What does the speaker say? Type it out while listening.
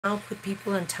now put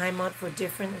people in timeout for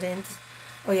different lengths.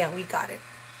 Oh yeah, we got it.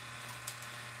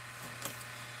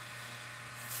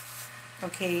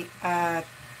 Okay,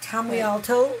 tell me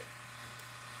alto.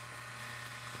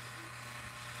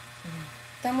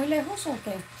 ¿Está muy lejos o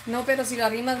qué? No, pero si la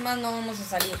rimas más no vamos a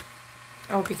salir.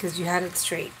 Oh, because you had it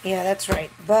straight. Yeah, that's right.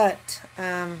 But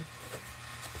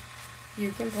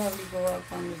you can probably go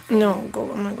up on the no, I'm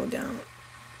gonna go down.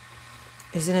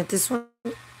 Isn't it this one?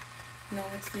 No,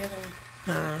 it's the other one.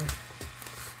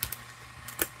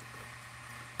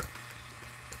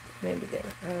 Maybe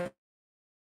there.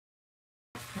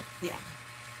 Yeah.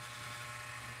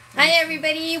 Hi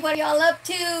everybody, what are y'all up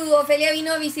to? Ofelia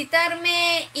vino a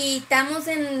visitarme y estamos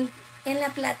en la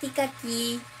plática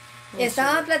aquí.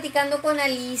 Estaba platicando con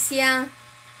Alicia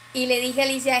y le dije a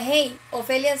Alicia, hey,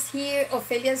 Ofelia's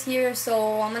here,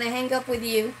 so I'm gonna hang up with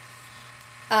you.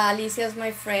 Alicia's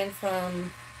my friend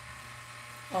from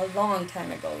a long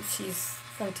time ago. She's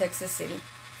from Texas City.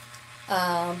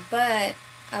 But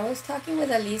I was talking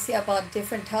with Alicia about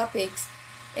different topics,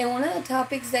 and one of the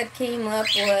topics that came up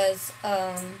was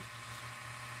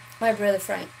my brother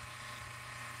Frank.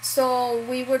 So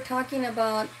we were talking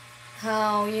about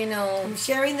how, you know... I'm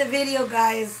sharing the video,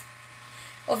 guys.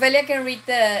 Ofelia can read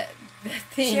the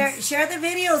things. Share the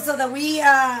video so that we...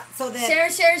 Share.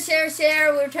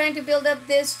 We're trying to build up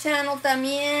this channel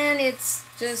también. It's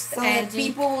just... So that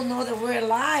people will know that we're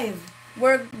live.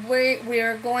 We're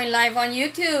going live on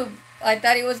YouTube. I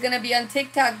thought it was going to be on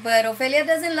TikTok, but Ofelia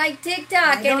doesn't like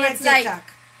TikTok. I don't like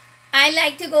TikTok. I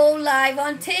like to go live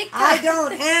on TikTok. I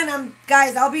don't, and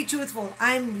guys, I'll be truthful.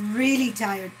 I'm really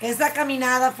tired. Esa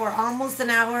caminada for almost an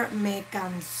hour me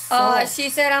cansó. She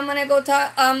said, I'm gonna go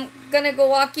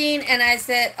walking, and I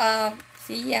said,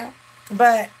 see ya.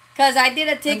 But because I did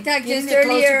a TikTok just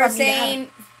earlier saying,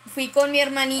 fui con mi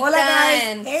hermanita. Hola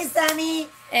guys, hey Sammy.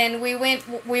 And we went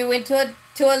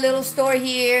to a little store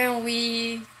here, and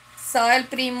we saw El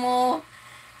Primo.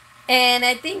 And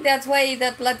I think that's why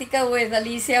the plática with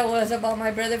Alicia was about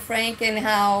my brother Frank and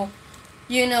how,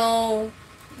 you know,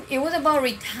 it was about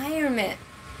retirement.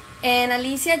 And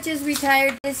Alicia just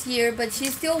retired this year, but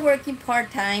she's still working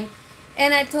part-time.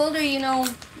 And I told her, you know,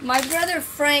 my brother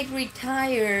Frank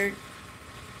retired,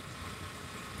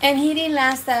 and he didn't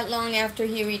last that long after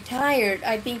he retired.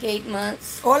 I think 8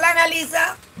 months. Hola,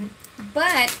 Analisa.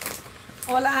 But...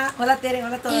 Hola Tere,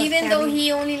 hola todas. Even though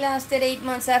he only lasted 8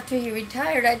 months after he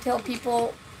retired, I tell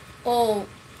people, oh,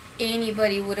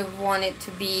 anybody would have wanted to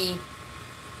be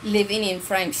living in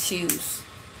Frank's shoes.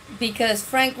 Because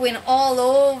Frank went all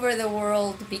over the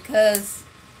world because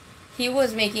he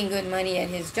was making good money at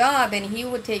his job, and he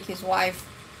would take his wife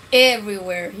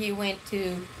everywhere. He went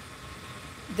to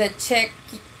the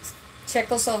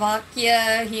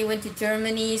Czechoslovakia, he went to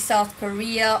Germany, South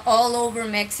Korea, all over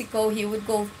Mexico. He would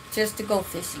go just to go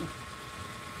fishing,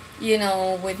 you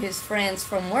know, with his friends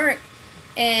from work.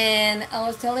 And I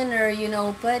was telling her, you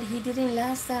know, but he didn't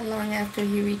last that long after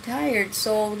he retired.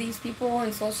 So these people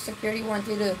in Social Security want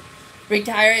you to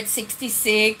retire at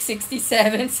 66,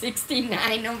 67,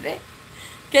 69, hombre.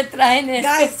 ¿Qué traen esto?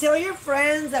 Guys, tell your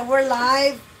friends that we're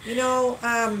live, you know.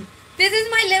 This is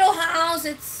my little house.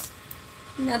 It's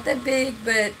not that big,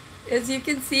 but as you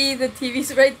can see, the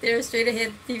TV's right there, straight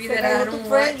ahead TV that I don't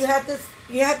watch. You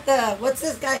have the, what's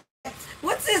this guy's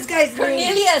name?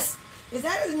 Cornelius. Is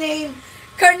that his name?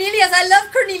 Cornelius. I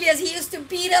love Cornelius. He used to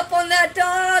beat up on that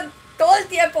dog. Todo el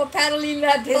tiempo paddling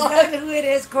that dog. Is that who it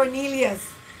is?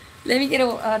 Cornelius. Let me get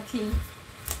a tea.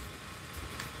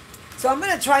 So I'm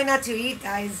going to try not to eat,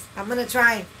 guys. I'm going to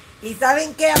try. ¿Y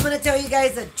saben qué? I'm going to tell you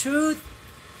guys the truth.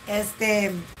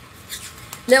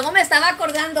 Luego me estaba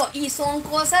acordando, y son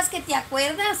cosas que te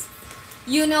acuerdas.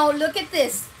 You know, look at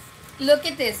this. Look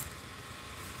at this.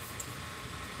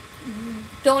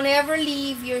 Don't ever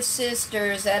leave your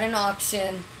sisters at an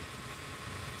auction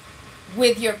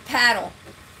with your paddle,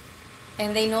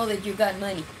 and they know that you got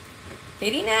money.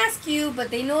 They didn't ask you, but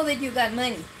they know that you got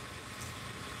money.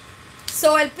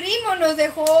 So el primo nos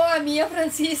dejó a mí a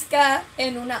Francisca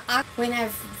en una auction when I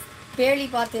barely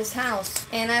bought this house,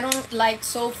 and I don't like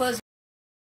sofas.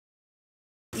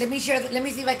 Let me see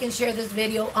if I can share this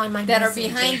video on my that messenger.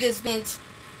 Are behind this bench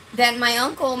that my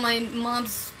uncle, my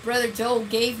mom's brother Joe,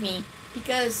 gave me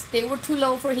because they were too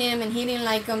low for him and he didn't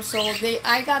like them. So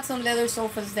I got some leather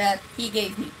sofas that he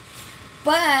gave me.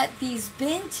 But these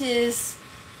benches,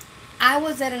 I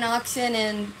was at an auction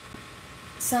and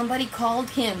somebody called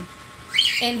him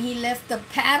and he left the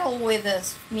paddle with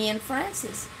us, me and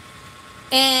Francis.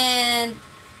 And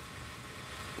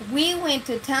we went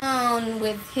to town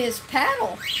with his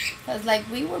paddle because, like,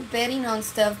 we were betting on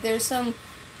stuff. There's some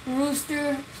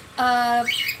rooster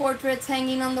portraits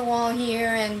hanging on the wall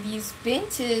here and these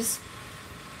benches.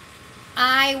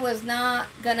 I was not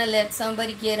gonna let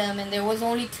somebody get them, and there was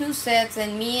only 2 sets,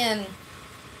 and me and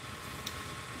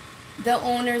the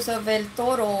owners of El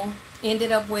Toro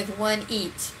ended up with 1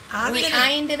 each.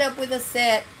 I ended up with a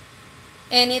set,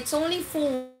 and it's only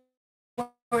 4.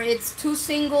 It's 2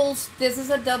 singles. This is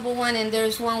a double one, and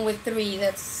there's one with 3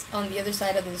 that's on the other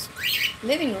side of this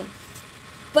living room.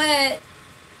 But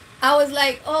I was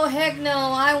like, oh, heck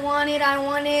no, I want it.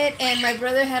 And my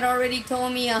brother had already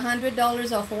told me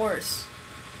 $100 a horse.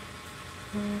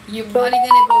 You're probably going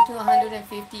to go to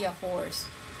 $150 a horse.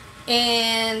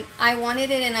 And I wanted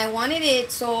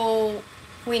it. So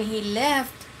when he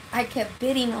left, I kept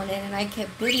bidding on it,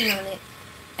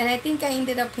 And I think I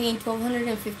ended up paying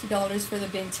 $1,250 for the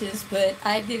benches, but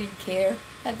I didn't care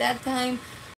at that time.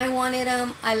 I wanted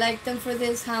them. I liked them for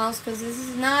this house because this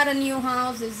is not a new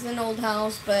house. This is an old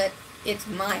house, but it's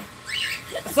mine.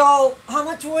 So how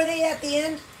much were they at the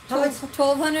end?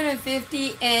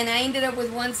 $1,250, and I ended up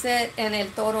with 1 set, and El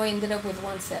Toro ended up with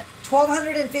 1 set.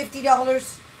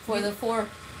 $1,250 for the 4.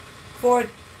 For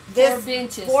this 4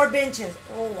 benches. 4 benches.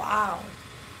 Oh wow!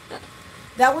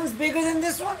 That one's bigger than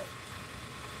this one.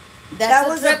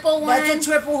 That's a triple one. That's a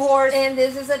triple horse. And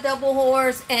this is a double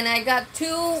horse. And I got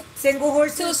 2 single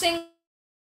horses. 2 single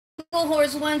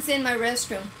horse ones in my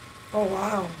restroom. Oh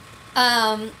wow.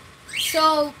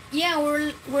 So yeah,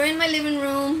 we're in my living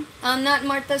room. I'm not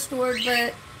Martha Stewart,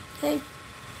 but hey,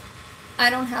 I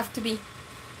don't have to be.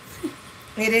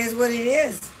 It is what it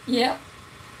is. Yep.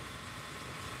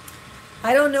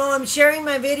 I don't know. I'm sharing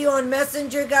my video on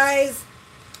Messenger, guys.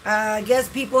 I guess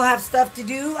people have stuff to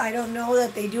do. I don't know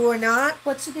that they do or not.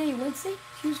 What's today? Wednesday?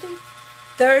 Tuesday?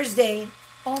 Thursday.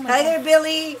 Oh my Hi God. there,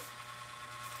 Billy.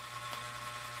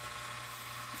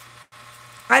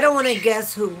 I don't want to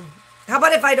guess who. How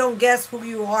about if I don't guess who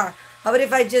you are? How about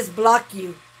if I just block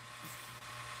you?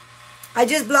 I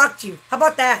just blocked you. How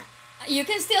about that? You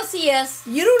can still see us.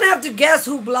 You don't have to guess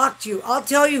who blocked you. I'll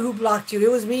tell you who blocked you.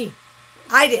 It was me.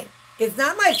 I did. It's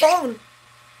not my phone.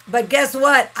 But guess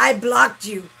what? I blocked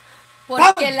you.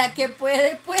 Porque la que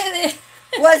puede, puede.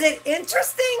 Was it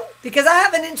interesting? Because I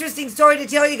have an interesting story to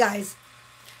tell you guys.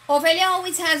 Ofelia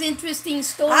always has interesting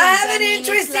stories. I have an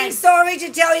interesting story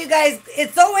to tell you guys.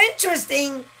 It's so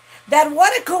interesting that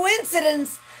what a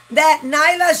coincidence that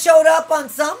Nyla showed up on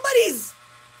somebody's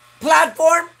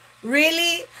platform.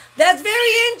 Really? That's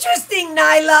very interesting,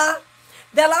 Nyla.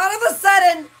 That all of a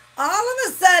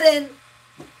sudden,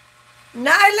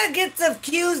 Nyla gets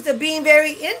accused of being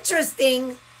very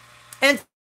interesting. And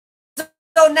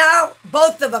so now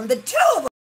both of them, the 2 of them,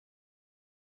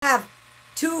 have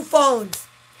 2 phones.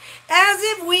 As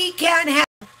if we can have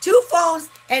 2 phones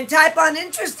and type on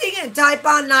interesting and type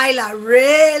on Nyla.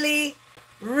 Really?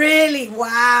 Really?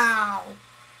 Wow.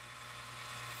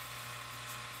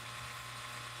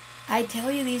 I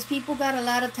tell you, these people got a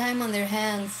lot of time on their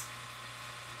hands.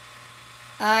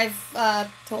 I've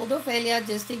told Ofelia,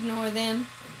 just ignore them.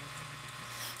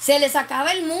 Se les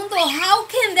acaba el mundo. How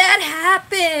can that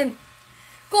happen?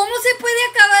 ¿Cómo se puede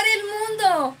acabar el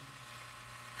mundo?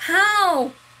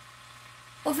 How?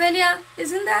 Ofelia,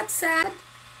 isn't that sad?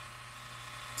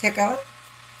 ¿Se acaba?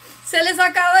 Se les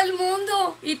acaba el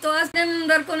mundo y todas quieren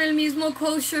andar con el mismo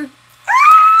kosher.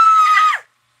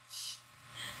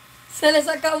 Se les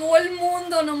acabó el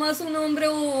mundo, nomás un hombre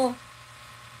hubo.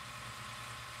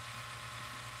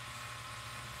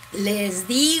 Les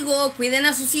digo, cuiden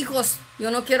a sus hijos. Yo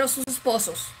no quiero sus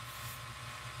esposos.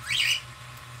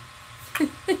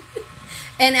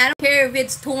 And I don't care if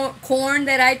it's corn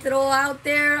that I throw out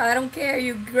there. I don't care.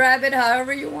 You grab it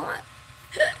however you want.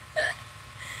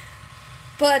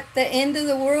 But the end of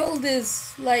the world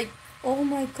is like, oh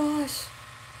my gosh.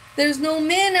 There's no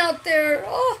men out there.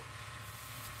 Oh.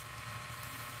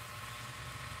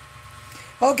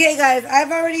 Okay, guys,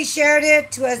 I've already shared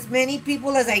it to as many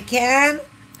people as I can.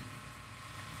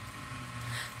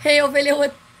 Hey, Ophelia,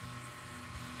 what?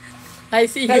 I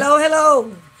see you.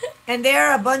 Hello. And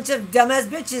they're a bunch of dumbass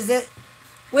bitches that...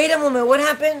 Wait a moment, what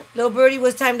happened? Little Birdie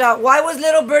was timed out. Why was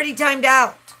Little Birdie timed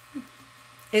out?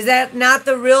 Is that not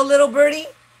the real Little Birdie?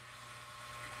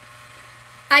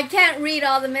 I can't read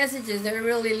all the messages. They're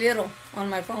really little on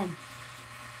my phone.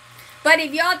 But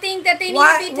if y'all think that they need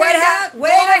to be timed out, go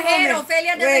ahead.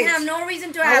 Ophelia doesn't have no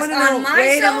reason to ask. On my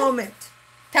Wait a moment.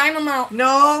 Time them out.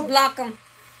 No. Block them.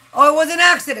 Oh, it was an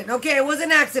accident. Okay, it was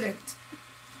an accident.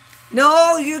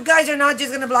 No, you guys are not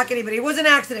just going to block anybody. It was an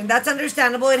accident. That's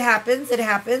understandable. It happens. It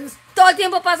happens. Todo el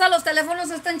tiempo pasa, los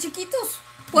teléfonos están chiquitos.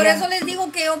 Por eso les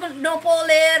digo que yo no puedo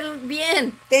leer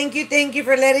bien. Thank you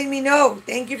for letting me know.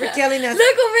 Thank you for telling us.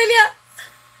 Look, Ophelia.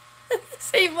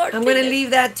 Say Martinez. I'm gonna leave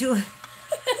that too.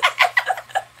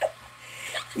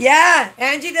 Yeah,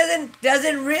 Angie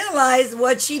doesn't realize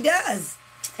what she does.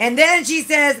 And then she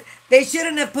says, they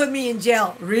shouldn't have put me in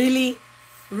jail. Really?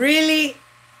 Really?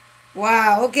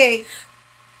 Wow, okay.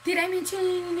 Did I mention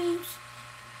any names?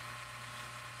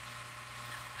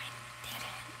 No, I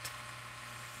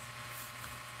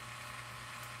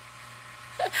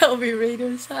didn't. I'll be right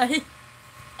on side.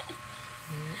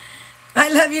 I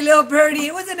love you, little birdie.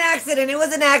 It was an accident. It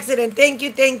was an accident. Thank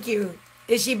you, thank you.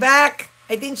 Is she back?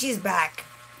 I think she's back.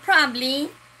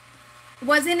 Probably.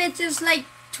 Wasn't it just like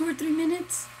 2 or 3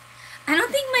 minutes? I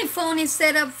don't think my phone is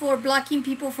set up for blocking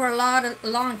people for a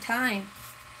long time.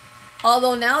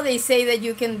 Although now they say that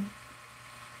you can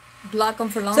block them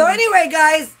for longer. So anyway,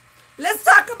 guys, let's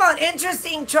talk about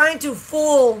interesting trying to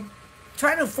fool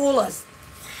us.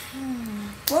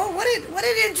 Well, what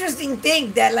an interesting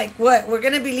thing that, like, what, we're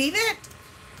gonna believe it?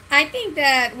 I think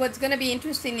that what's going to be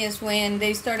interesting is when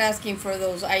they start asking for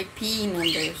those IP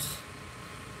numbers.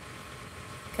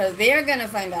 Because they're going to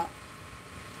find out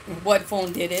what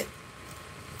phone did it.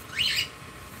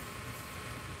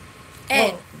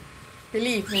 And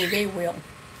believe me, they will.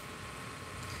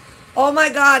 Oh my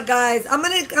God, guys! I'm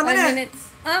gonna.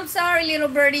 I'm sorry, little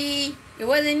birdie. It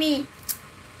wasn't me.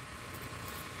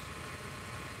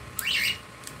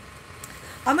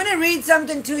 I'm gonna read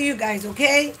something to you guys,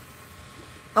 okay?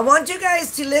 I want you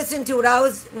guys to listen to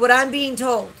what I'm being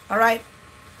told. All right?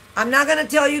 I'm not gonna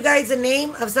tell you guys the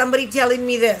name of somebody telling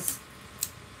me this.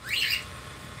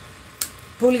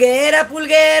 Pulguera,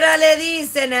 pulguera, le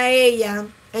dicen a ella,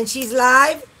 and she's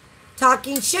live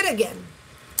talking shit again,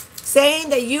 saying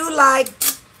that you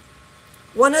liked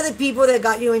one of the people that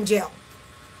got you in jail,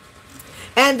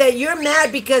 and that you're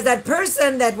mad because that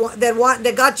person that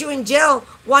got you in jail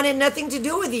wanted nothing to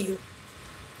do with you,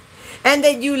 and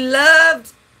that you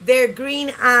loved their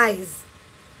green eyes.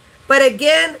 But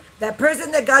again, that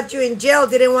person that got you in jail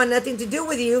didn't want nothing to do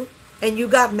with you, and you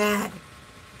got mad.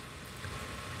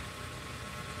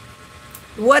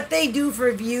 What they do for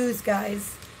views,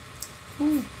 guys.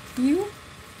 Who? You?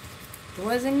 It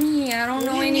wasn't me. I don't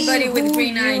know anybody with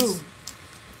green eyes.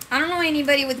 I don't know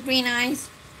anybody with green eyes.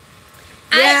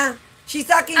 Yeah, she's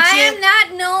talking shit. I am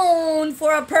not known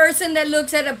for a person that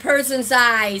looks at a person's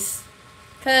eyes.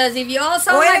 Because if you all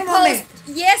saw my post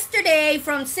yesterday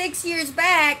from 6 years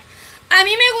back, a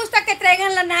mí me gusta que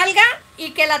traigan la nalga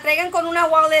y que la traigan con una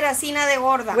wow de racina de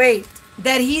gorda. Wait,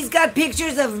 that he's got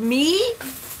pictures of me?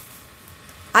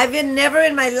 I've been never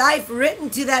in my life written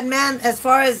to that man as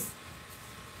far as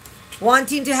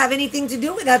wanting to have anything to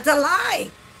do with. That's a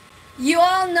lie. You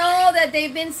all know that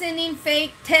they've been sending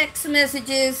fake text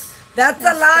messages. That's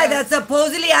a lie. That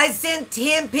supposedly I sent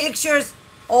him pictures.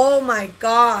 Oh my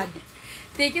God.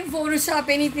 They can Photoshop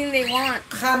anything they want.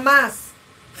 Jamás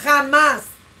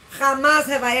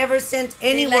have I ever sent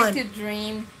anyone They like to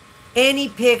dream. Any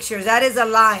pictures. That is a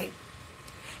lie.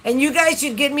 And you guys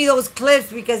should get me those clips,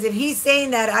 because if he's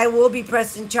saying that, I will be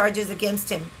pressing charges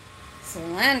against him.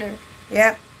 Slander.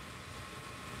 Yep.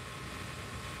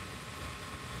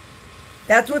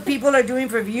 That's what people are doing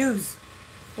for views.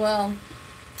 Well,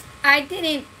 I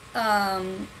didn't,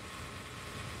 I've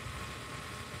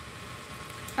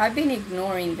been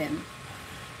ignoring them.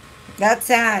 That's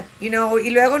sad. You know, y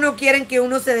luego no quieren que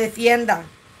uno se defienda.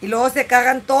 Y luego se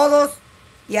cagan todos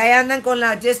y ahí andan con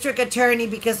la district attorney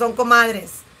because son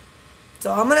comadres.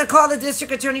 So I'm going to call the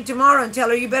district attorney tomorrow and tell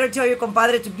her, you better tell your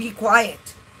compadre to be quiet.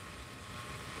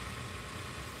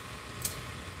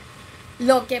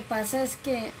 Lo que pasa es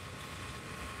que...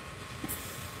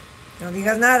 No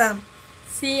digas nada.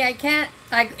 See, I can't...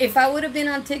 if I would have been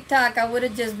on TikTok, I would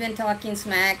have just been talking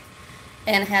smack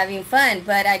and having fun.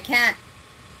 But I can't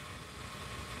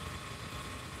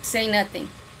say nothing.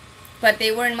 But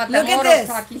they were in Matamoros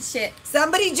talking shit.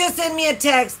 Somebody just sent me a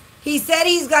text. He said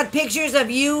he's got pictures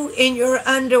of you in your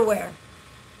underwear.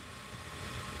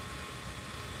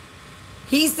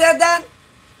 He said that?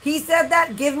 He said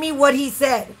that? Give me what he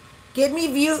said. Give me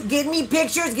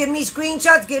pictures, give me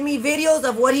screenshots, give me videos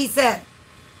of what he said.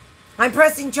 I'm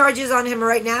pressing charges on him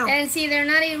right now. And see, they're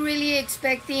not really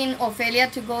expecting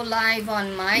Ofelia to go live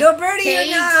on my Little birdie, page.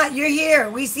 you're not. You're here.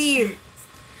 We see you.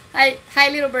 Hi,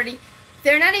 little birdie.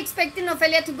 They're not expecting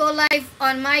Ofelia to go live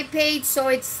on my page, so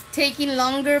it's taking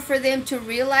longer for them to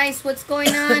realize what's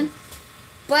going on.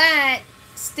 But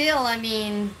still, I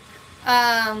mean,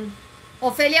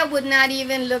 Ofelia would not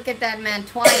even look at that man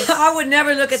twice. I would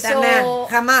never look at that man.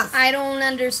 Jamás. I don't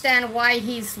understand why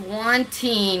he's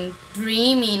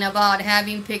dreaming about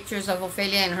having pictures of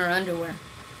Ofelia in her underwear.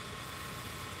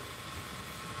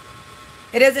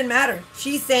 It doesn't matter.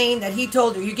 She's saying that he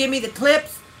told her, you give me the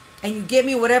clips, and you give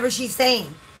me whatever she's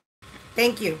saying.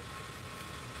 Thank you.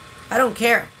 I don't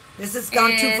care. This has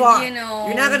gone too far. You know,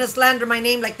 you're not going to slander my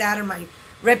name like that or my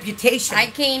reputation. I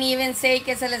can't even say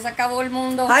que se les acabó el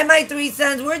mundo. Hi, my three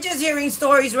sons. We're just hearing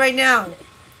stories right now.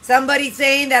 Somebody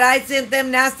saying that I sent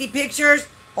them nasty pictures.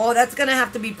 Oh, that's going to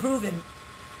have to be proven.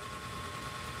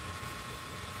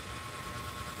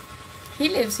 He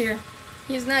lives here.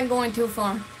 He's not going too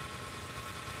far.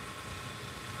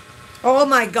 Oh,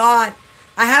 my God.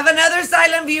 I have another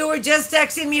silent viewer just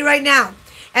texting me right now.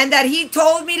 And that he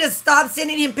told me to stop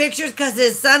sending him pictures because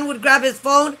his son would grab his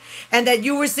phone and that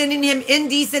you were sending him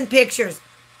indecent pictures.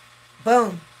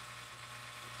 Boom.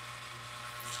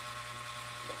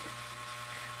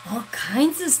 All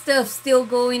kinds of stuff still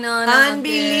going on.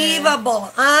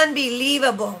 Unbelievable.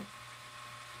 Unbelievable.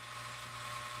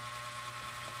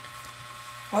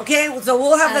 Okay, so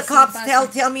we'll have the cops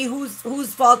tell me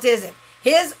whose fault is it.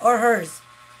 His or hers?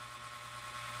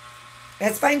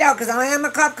 Let's find out because I am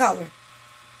a cop caller.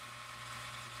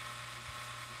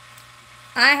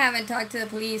 I haven't talked to the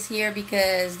police here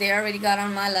because they already got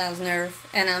on my last nerve.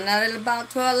 And I'm not about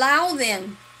to allow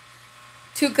them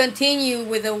to continue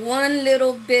with the one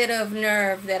little bit of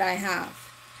nerve that I have.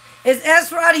 Is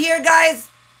Esrod here, guys?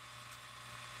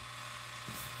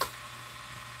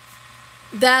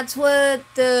 That's what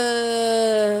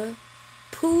the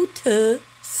Puta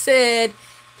said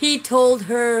he told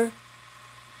her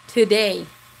today.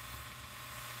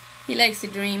 He likes to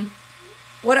dream.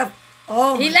 What a...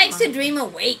 Oh, he likes to dream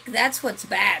awake. That's what's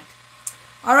bad.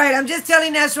 All right, I'm just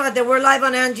telling Esrod that we're live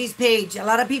on Angie's page. A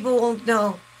lot of people won't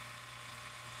know.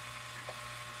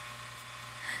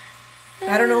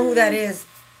 I don't know who that is.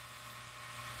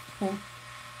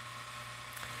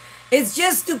 It's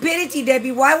just stupidity,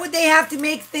 Debbie. Why would they have to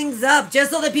make things up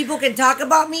just so that people can talk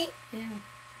about me? Yeah.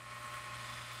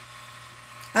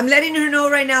 I'm letting her know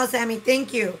right now, Sammy.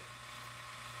 Thank you.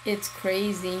 It's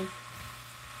crazy.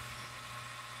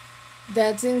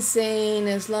 That's insane.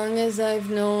 As long as I've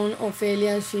known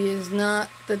Ofelia, she is not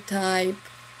the type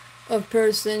of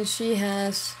person. She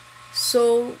has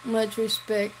so much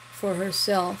respect for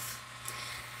herself.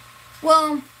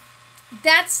 Well,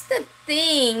 that's the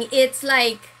thing. It's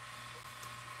like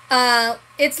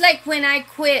when I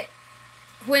quit.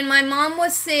 When my mom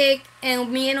was sick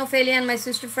and me and Ofelia and my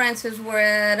sister Frances were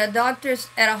at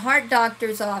a heart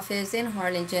doctor's office in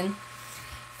Harlingen,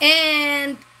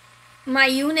 and my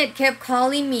unit kept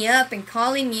calling me up, and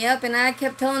I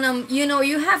kept telling them, you know,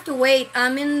 you have to wait.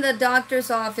 I'm in the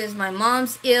doctor's office. My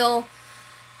mom's ill,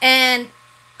 and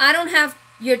I don't have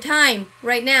your time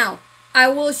right now. I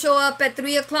will show up at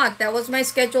 3 o'clock. That was my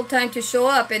scheduled time to show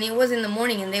up, and it was in the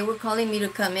morning, and they were calling me to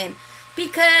come in.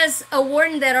 Because a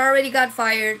warden that already got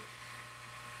fired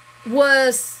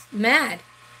was mad.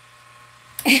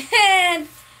 And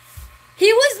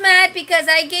he was mad because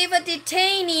I gave a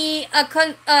detainee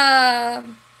a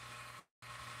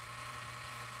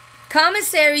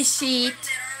commissary sheet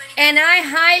and I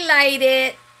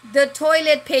highlighted the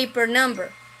toilet paper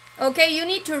number. Okay, you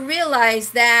need to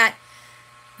realize that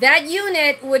that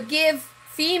unit would give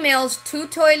females 2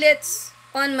 toilets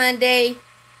on Monday,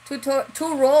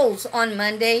 2 rolls on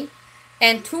Monday,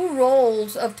 and 2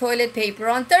 rolls of toilet paper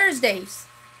on Thursdays.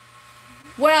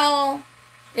 Well,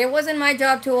 it wasn't my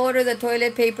job to order the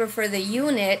toilet paper for the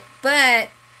unit, but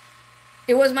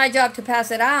it was my job to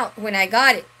pass it out when I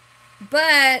got it.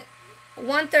 But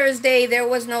one Thursday, there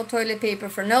was no toilet paper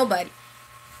for nobody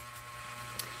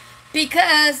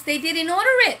because they didn't order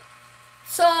it.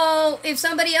 So if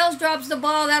somebody else drops the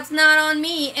ball, that's not on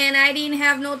me. And I didn't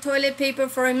have no toilet paper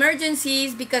for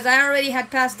emergencies because I already had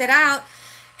passed it out.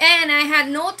 And I had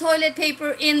no toilet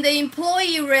paper in the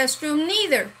employee restroom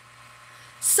neither.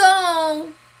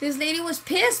 So this lady was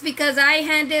pissed because I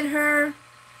handed her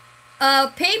a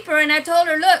paper and I told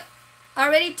her, look, I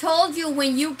already told you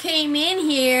when you came in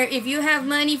here, if you have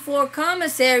money for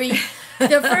commissary,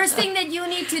 the first thing that you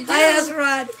need to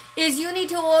do is you need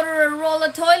to order a roll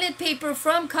of toilet paper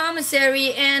from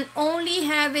commissary and only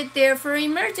have it there for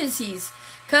emergencies.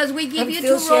 Because we give you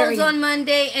 2 rolls on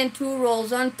Monday and 2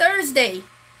 rolls on Thursday.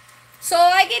 So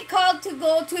I get called to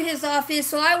go to his office.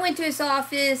 So I went to his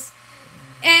office.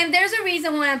 And there's a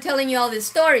reason why I'm telling you all this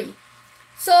story.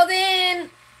 So then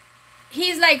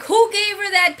he's like, who gave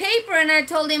her that paper? And I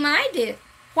told him I did.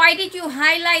 Why did you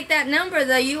highlight that number?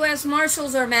 The U.S.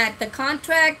 Marshals are mad. The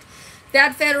contract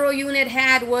that federal unit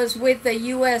had was with the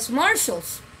U.S.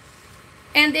 Marshals.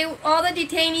 And all the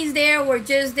detainees there were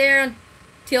just there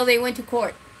until they went to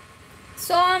court.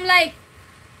 So I'm like,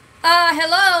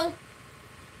 hello?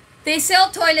 They sell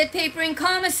toilet paper in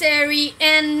commissary,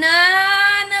 and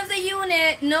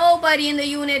nobody in the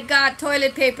unit got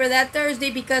toilet paper that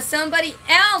Thursday because somebody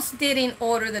else didn't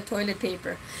order the toilet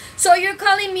paper. So you're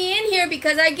calling me in here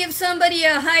because I give somebody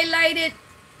a highlighted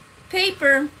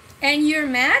paper and you're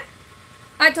mad?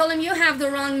 I told him you have the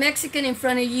wrong Mexican in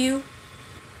front of you.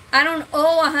 I don't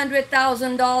owe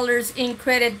 $100,000 in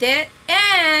credit debt,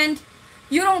 and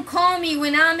you don't call me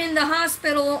when I'm in the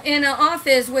hospital in an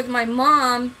office with my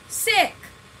mom sick.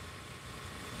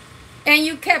 And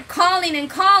you kept calling,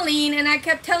 and I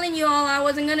kept telling you all I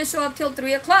wasn't going to show up till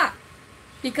 3 o'clock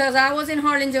because I was in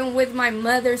Harlingen with my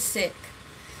mother sick.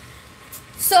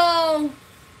 So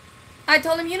I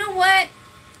told him, you know what?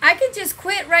 I could just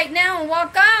quit right now and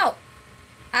walk out.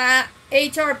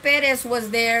 HR Perez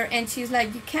was there, and she's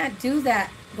like, you can't do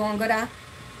that, Gongora.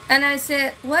 And I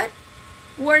said, what?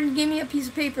 Warden, give me a piece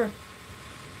of paper.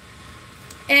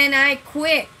 And I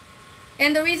quit.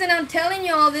 And the reason I'm telling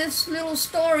you all this little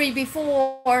story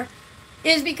before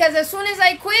is because as soon as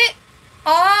I quit,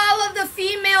 all of the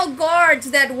female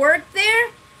guards that worked there,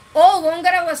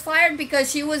 Gongora was fired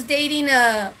because she was dating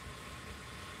a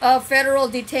federal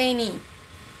detainee.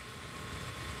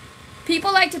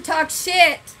 People like to talk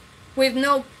shit with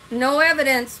no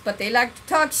evidence, but they like to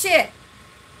talk shit.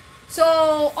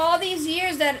 So all these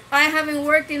years that I haven't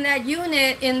worked in that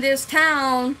unit in this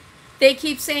town, they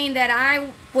keep saying that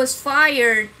I was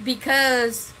fired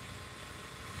because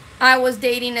I was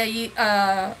dating a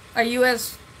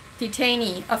U.S.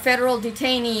 detainee, a federal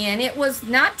detainee, and it was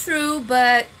not true,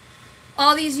 but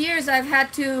all these years I've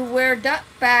had to wear duck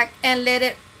back and let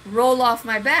it roll off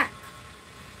my back.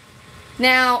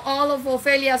 Now, all of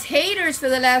Ofelia's haters for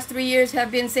the last 3 years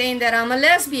have been saying that I'm a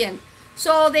lesbian.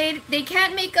 So they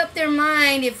can't make up their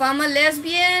mind if I'm a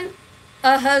lesbian,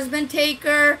 a husband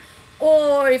taker,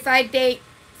 or if I date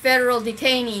federal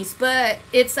detainees. But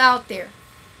it's out there.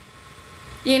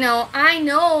 You know, I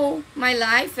know my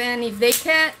life, and if they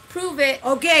can't prove it...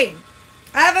 Okay,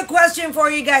 I have a question for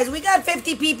you guys. We got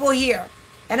 50 people here.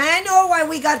 And I know why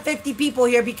we got 50 people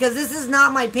here, because this is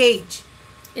not my page.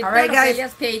 It's all right, not guys.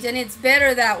 Ofelia's page, and it's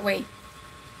better that way.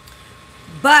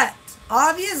 But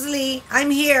obviously, I'm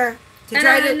here to and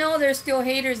try I to know there's still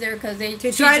haters there because they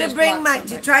try to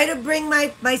bring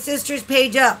my sister's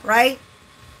page up, right?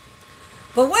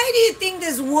 But why do you think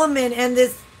this woman and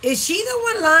this, is she the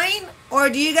one lying, or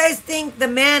do you guys think the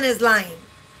man is lying?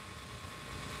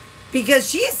 Because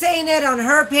she's saying it on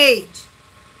her page.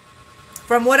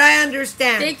 From what I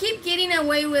understand. They keep getting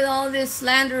away with all this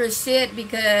slanderous shit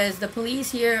because the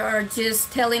police here are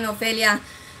just telling Ofelia,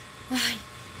 ay,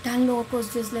 tan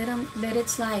locos, just let it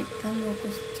slide. Tan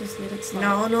locos, just let it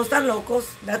slide. No están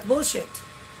locos. That's bullshit.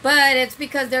 But it's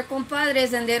because they're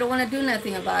compadres and they don't want to do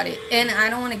nothing about it. And I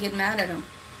don't want to get mad at them.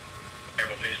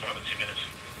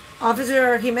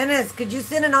 Officer Jimenez, could you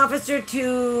send an officer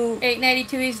to...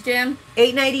 892 East Gym?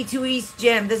 892 East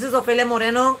Gym. This is Ofelia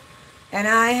Moreno. And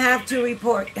I have to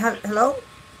report. Hello?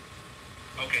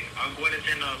 Okay, I'll go ahead and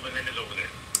send Menendez over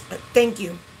there. Thank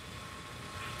you.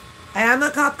 I am a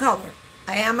cop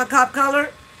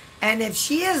caller. And if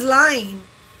she is lying,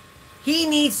 he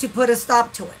needs to put a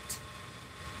stop to it.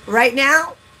 Right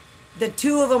now, the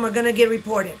two of them are going to get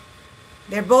reported.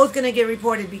 They're both going to get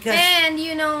reported because... And,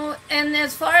 you know, and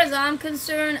as far as I'm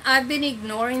concerned, I've been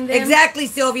ignoring them. Exactly,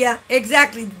 Sylvia.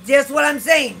 Exactly. Just what I'm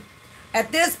saying.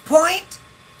 At this point...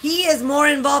 he is more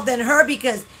involved than her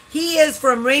because he is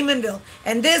from Raymondville.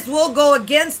 And this will go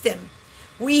against him.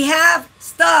 We have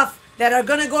stuff that are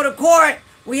going to go to court.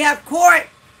 We have court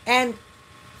and...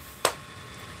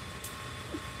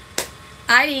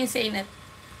 I didn't say nothing.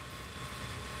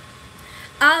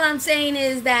 All I'm saying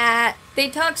is that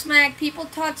they talk smack. People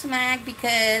talk smack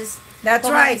because... That's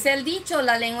como right. dice el dicho,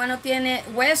 la lengua no tiene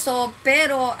hueso,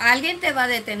 pero alguien te va a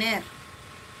detener.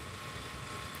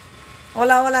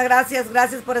 Hola, gracias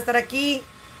por estar aquí.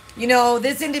 You know,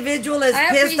 this individual is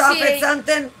pissed off at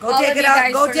something. Go take it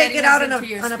out. Go take it out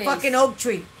on a fucking oak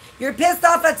tree. You're pissed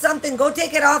off at something. Go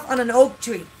take it off on an oak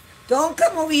tree. Don't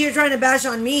come over here trying to bash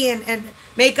on me and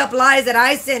make up lies that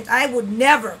I sent. I would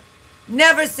never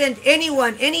send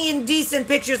anyone any indecent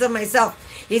pictures of myself.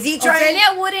 Is he trying?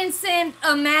 Ofelia wouldn't send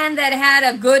a man that had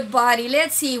a good body.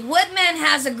 Let's see. What man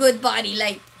has a good body?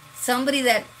 Like somebody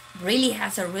that really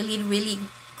has a really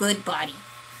good body.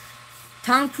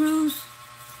 Tom Cruise.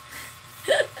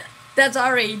 That's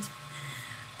our age.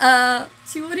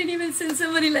 She wouldn't even send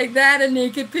somebody like that a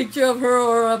naked picture of her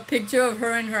or a picture of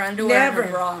her in her underwear. Never, and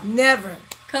her bra. never.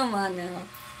 Come on now.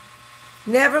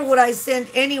 Never would I send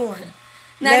anyone.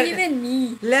 Not even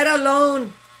me. Let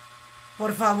alone,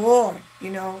 por favor,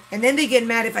 you know. And then they get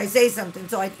mad if I say something,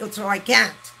 so I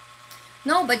can't.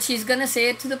 No, but she's gonna say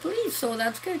it to the police, so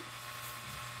that's good.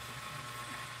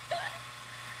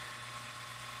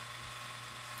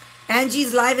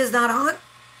 Angie's live is not on?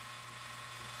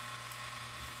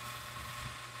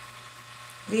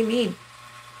 What do you mean?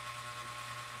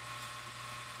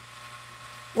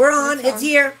 We're on. It's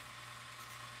here.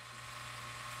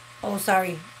 Oh,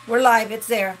 sorry. We're live. It's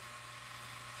there.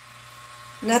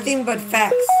 Nothing but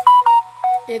facts.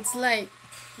 It's like...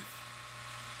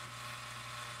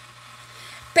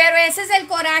 Pero ese es el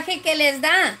coraje que les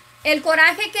da. El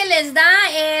coraje que les da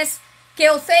es que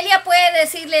Ofelia puede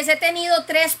decirles, he tenido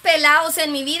 3 pelados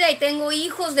en mi vida y tengo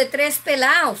hijos de 3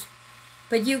 pelados.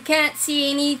 But you can't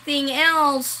see anything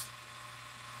else.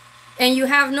 And you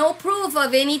have no proof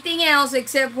of anything else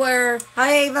except where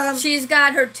Hi, Ava. she's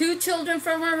got her 2 children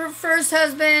from her first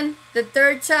husband, the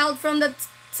 3rd child from the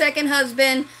 2nd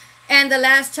husband, and the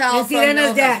last child from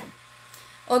Sirena's no dad. husband.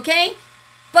 Okay?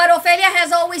 But Ofelia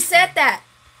has always said that.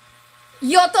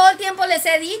 Yo todo el tiempo les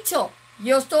he dicho, he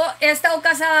estado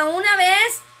casada una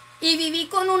vez y viví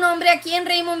con un hombre aquí en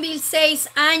Raymondville 6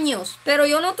 años, pero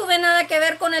yo no tuve nada que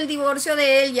ver con el divorcio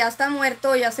de él, ya está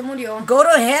muerto, ya se murió. Go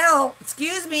to hell.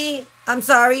 Excuse me. I'm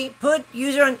sorry. Put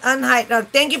user unhide.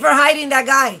 Thank you for hiding that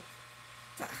guy.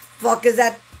 The fuck is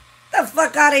that? The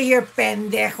fuck out of here,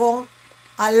 pendejo.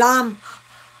 Alam.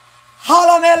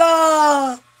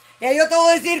 ¡Jálamela! Y yo te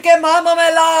voy a decir que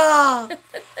mámamela.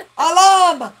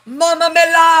 Alam.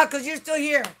 Mámamela, because you're still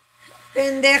here.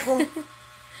 Pendejo.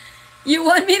 You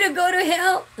want me to go to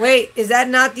hell? Wait, is that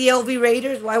not the LV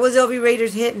Raiders? Why was LV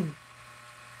Raiders hitting?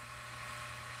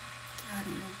 I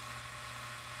don't know.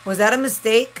 Was that a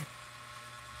mistake?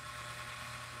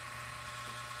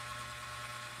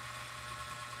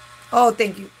 Oh,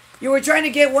 thank you. You were trying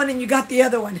to get one and you got the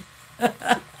other one.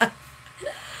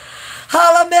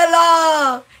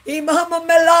 Halamela!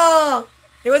 Imamamela!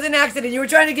 It was an accident. You were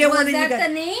trying to get one Was and you that got...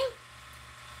 the name?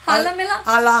 Halamela?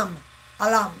 Alam.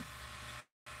 Alam.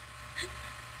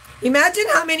 Imagine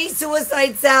how many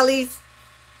suicide Sallys.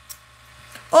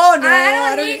 Oh, no.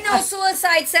 I don't need no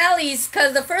suicide Sallys,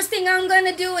 because the first thing I'm going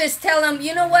to do is tell them,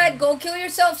 you know what, go kill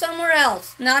yourself somewhere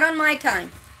else. Not on my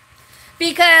time.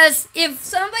 Because if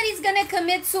somebody's going to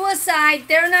commit suicide,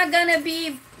 they're not going to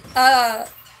be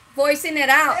voicing it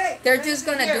out. Hey, they're just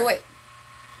going to here. do it.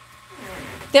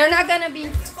 They're not going to be...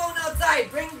 Bring the phone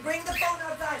outside. Bring the phone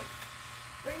outside.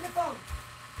 Bring the phone.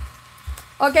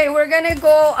 Okay, we're going to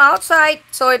go outside,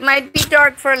 so it might be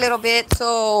dark for a little bit.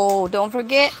 So don't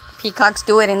forget, peacocks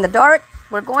do it in the dark.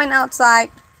 We're going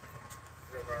outside.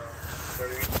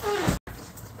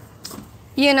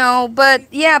 You know,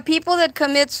 but yeah, people that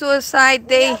commit suicide,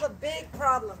 We have a big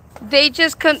problem. they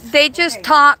just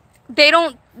talk. They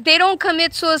don't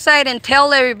commit suicide and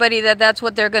tell everybody that that's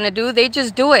what they're going to do. They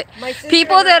just do it.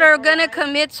 People that are going to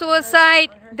commit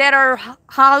suicide, that are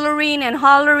hollering and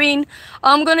hollering,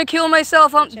 I'm going to kill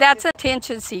myself, that's an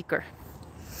attention seeker.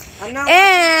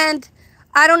 And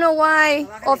I don't know why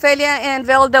Ofelia and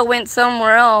Velda went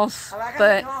somewhere else,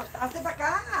 but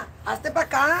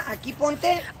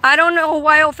I don't know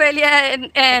why Ofelia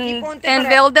and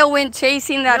Velda went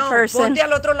chasing that person. Ponte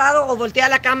al otro lado o voltea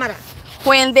la cámara.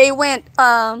 When they went,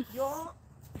 Yo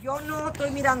no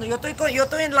estoy mirando, yo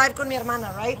estoy en live con mi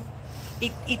hermana, right?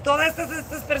 Y todas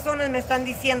estas personas me están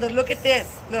diciendo, look at this,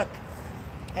 look,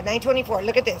 at 9:24,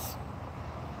 look at this.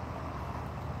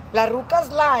 La Ruca's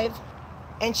live,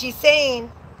 and she's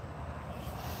saying...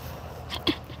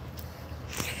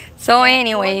 So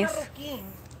anyways.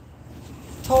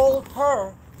 Told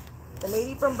her, the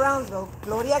lady from Brownsville,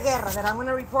 Gloria Guerra, that I'm going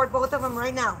to report both of them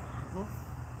right now,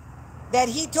 that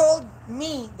he told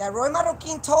me, that Roy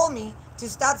Marroquin told me to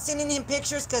stop sending him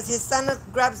pictures because his son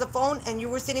grabs the phone and you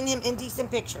were sending him indecent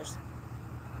pictures.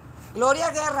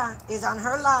 Gloria Guerra is on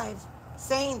her live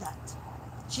saying that.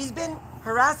 She's been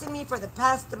harassing me for the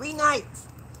past 3 nights.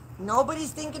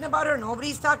 Nobody's thinking about her.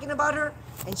 Nobody's talking about her.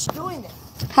 And she's doing it.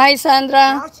 Hi,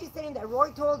 Sandra. Now she's saying that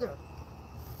Roy told her.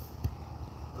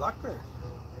 Block her.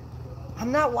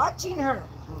 I'm not watching her.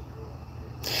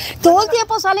 Todo el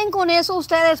tiempo salen con eso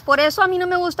ustedes. Por eso a mí no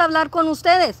me gusta hablar con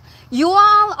ustedes.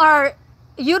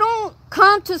 You don't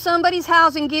come to somebody's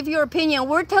house and give your opinion.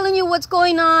 We're telling you what's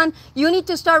going on. You need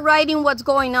to start writing what's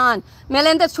going on.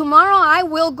 Melendez, tomorrow I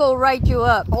will go write you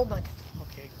up. Oh my God.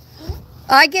 Okay.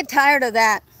 I get tired of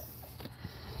that.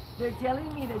 They're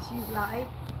telling me that she's live.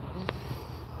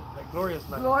 Like Gloria's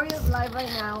live. Gloria's live right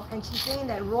now, and she's saying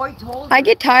that Roy told her. I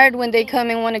get tired when they come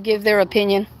and want to give their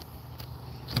opinion.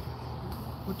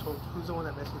 Who's the one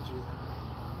that messaged you?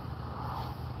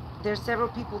 There's several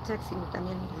people texting me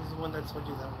también. Who's the one that told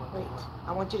you that one? Wait,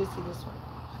 I want you to see this one.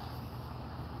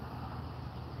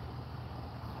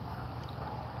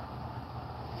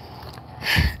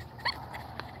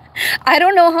 I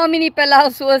don't know how many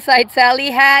pelao suicides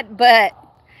Sally had, but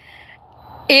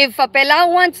if a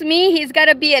pelao wants me, he's got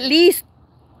to be at least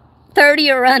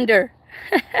 30 or under.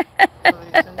 So they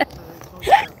told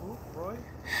you that who? Roy?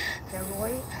 That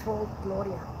Roy told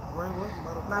Gloria. Roy what?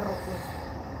 Marroquin.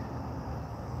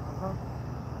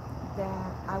 That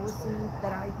I was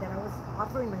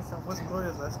offering myself. What's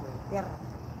Gloria's last name? Guerra.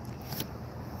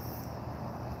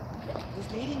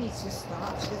 This lady needs to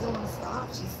stop. She doesn't want to stop.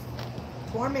 She's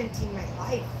tormenting my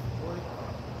life.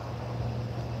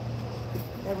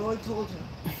 That Roy told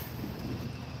her.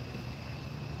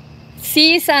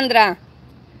 Sí, Sandra.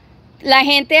 La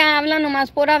gente habla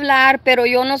nomás por hablar, pero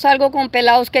yo no salgo con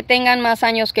pelados que tengan más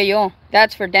años que yo.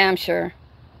 That's for damn sure.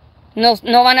 No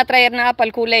van a traer nada para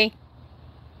el culé.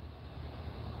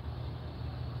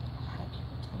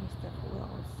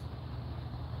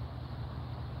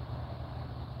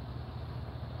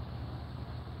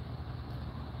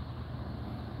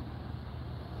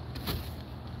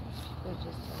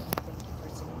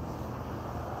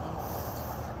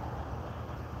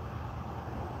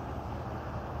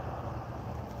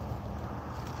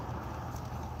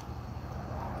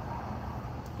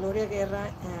 Gloria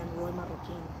Guerra and Roy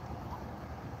Marroquin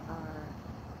are...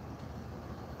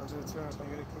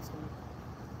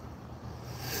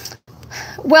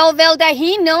 Well, Velda,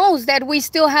 he knows that we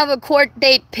still have a court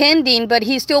date pending, but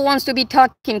he still wants to be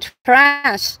talking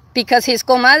trash because his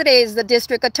comadre is the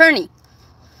district attorney.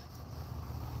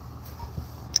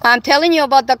 I'm telling you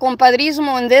about the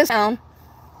compadrismo in this town.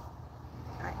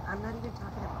 I'm not even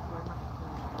talking about Roy Marroquin.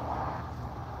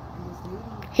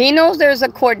 He knows there's a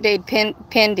court date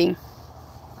pending.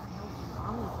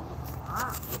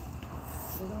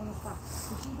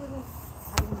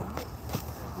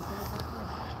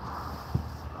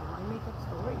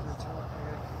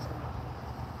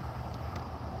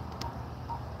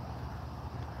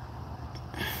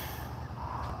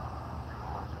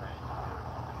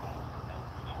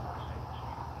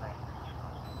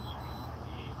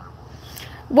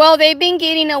 Well, they've been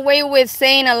getting away with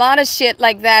saying a lot of shit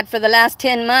like that for the last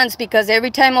 10 months because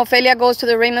every time Ofelia goes to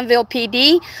the Raymondville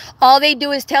PD, all they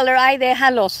do is tell her, ay,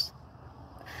 déjalos.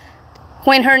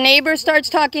 When her neighbor starts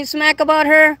talking smack about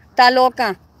her, ta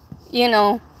loca, you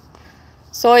know.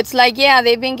 So it's like, yeah,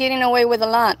 they've been getting away with a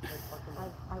lot.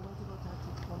 I went to go talk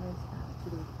to Gomez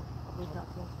today. They got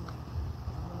close to me.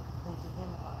 I'm going to complain to him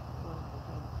about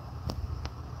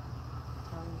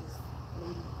telling this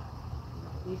lady,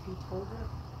 if he told her,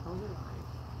 tell her lies.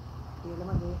 Yo le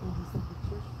mandé indecent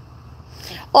pictures.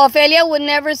 Ofelia would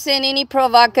never send any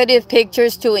provocative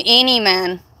pictures to any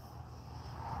man.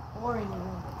 Or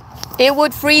anyone. It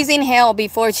would freeze in hell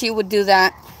before she would do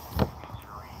that.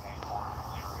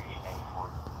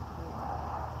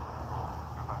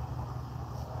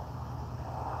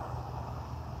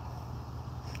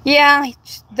 Yeah,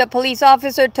 the police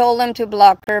officer told them to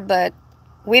block her, but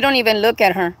we don't even look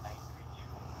at her.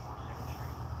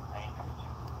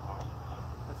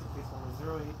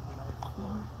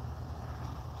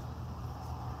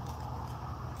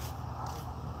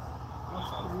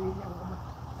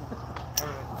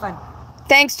 Fine.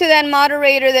 Thanks to that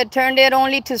moderator that turned it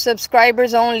only to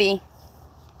subscribers only.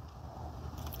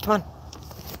 Come on.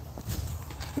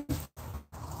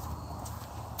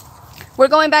 We're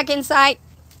going back inside.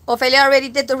 Ofelia already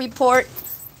did the report.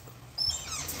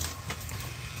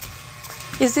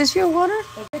 Is this your water?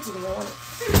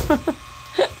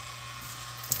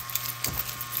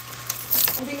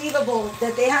 Unbelievable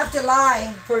that they have to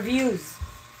lie for views.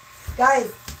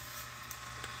 Guys,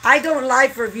 I don't lie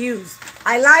for views.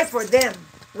 I lie for them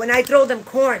when I throw them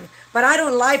corn, but I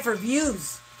don't lie for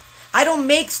views. I don't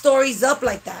make stories up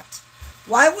like that.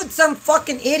 Why would some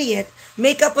fucking idiot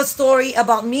make up a story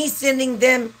about me sending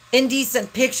them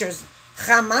indecent pictures?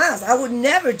 Jamás. I would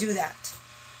never do that.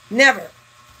 Never.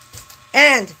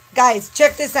 And, guys,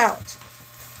 check this out.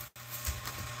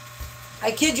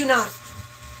 I kid you not.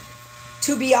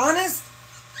 To be honest,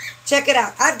 check it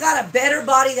out. I've got a better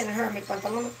body than her.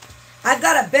 I've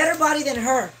got a better body than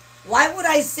her. Why would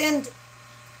I send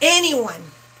anyone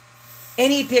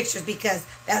any pictures? Because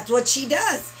that's what she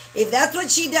does. If that's what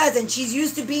she does and she's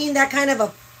used to being that kind of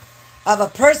a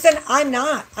person, I'm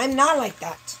not. I'm not like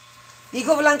that.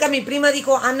 Dijo Blanca, mi prima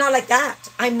dijo, I'm not like that.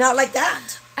 I'm not like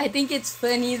that. I think it's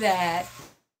funny that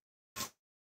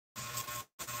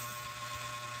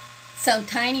some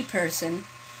tiny person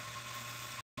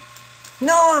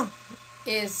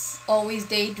is always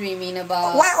daydreaming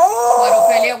about what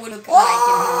Ofelia would look like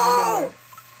in her underwear.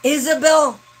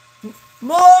 Isabel,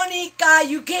 Monica,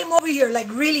 you came over here. Like,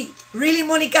 really,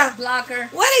 Monica? Blocker.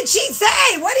 What did she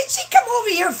say? What did she come over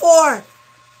here for?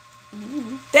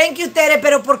 Mm-hmm. Thank you, Tere.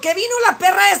 Pero ¿por qué vino la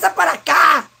perra esa para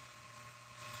acá?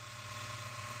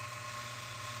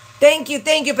 Thank you.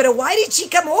 Pero why did she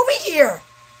come over here?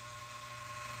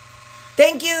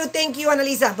 Thank you,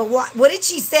 Annalisa. But what did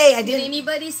she say? Did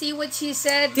anybody see what she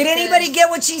said? Did anybody get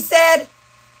what she said?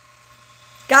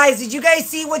 Guys, did you guys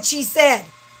see what she said?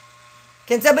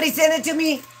 Can somebody send it to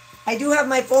me? I do have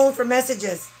my phone for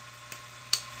messages.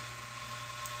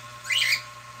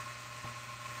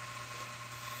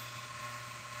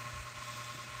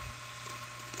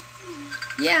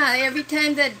 Yeah, every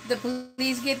time that the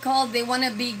police get called, they want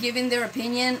to be giving their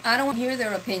opinion. I don't hear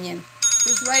their opinion.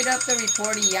 Just write up the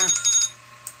report, yeah.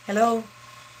 Hello?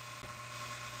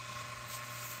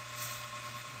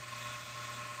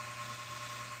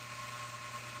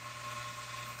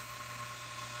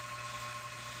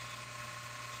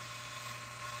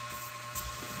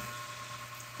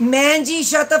 Manji,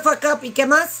 shut the fuck up. ¿Y qué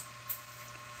más?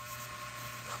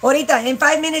 Ahorita, in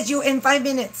 5 minutes, you. In 5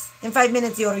 minutes,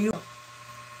 you.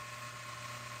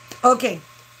 Okay.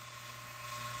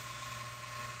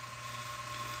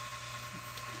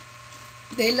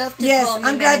 They love to Yes, call me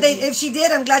I'm glad Mandy. if she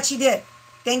did, I'm glad she did.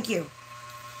 Thank you.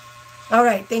 All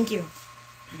right, thank you.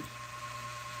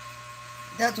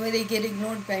 That's why they get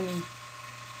ignored by me.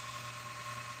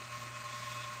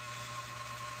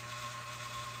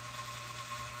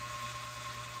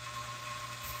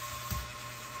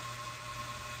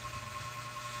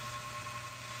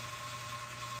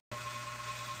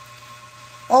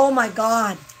 Oh my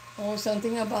God. Oh,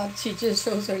 something about she just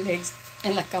shows her legs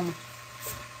en la cama.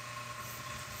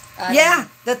 Yeah,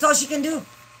 that's all she can do.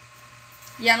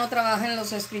 Ya no trabaja en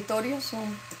los escritorios. So.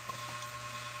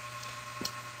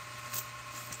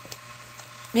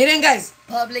 Miren, guys.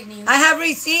 Public news. I have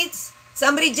receipts.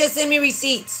 Somebody just sent me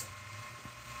receipts.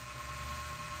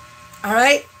 All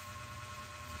right?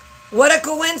 What a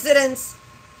coincidence.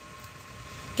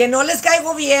 Que no les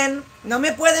caigo bien. No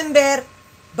me pueden ver.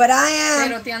 But I am.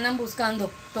 Pero te andan buscando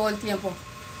todo el tiempo.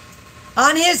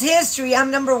 On his history,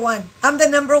 I'm number one. I'm the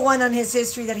number one on his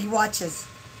history that he watches.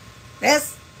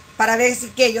 ¿Ves? Para ver si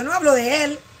que yo no hablo de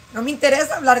él. No me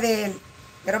interesa hablar de él.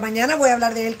 Pero mañana voy a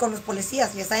hablar de él con los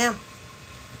policías. Yes, I am.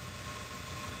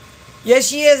 Yes,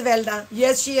 she is, Velda.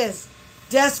 Yes, she is.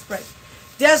 Desperate.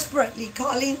 Desperately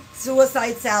calling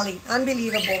Suicide Sally.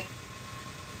 Unbelievable.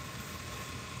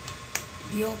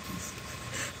 Dios.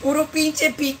 Puro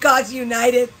pinche Peacocks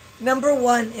United. Number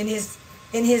one in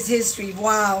his history.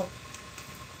 Wow.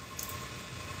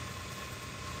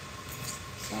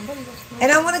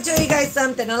 And I want to tell you guys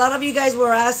something. A lot of you guys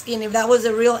were asking if that was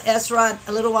a real Esrod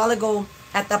a little while ago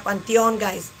at the Panteon,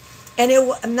 guys. And it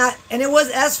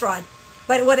was Esrod.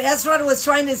 But what Esrod was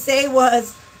trying to say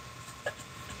was,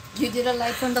 You did a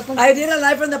live from the Panteon? I did a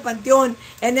live from the Panteon,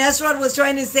 and Esrod was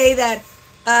trying to say that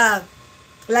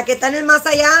la que está en el más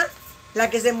allá, la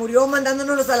que se murió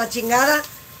mandándonos a la chingada,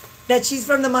 that she's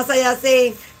from the más allá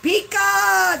saying,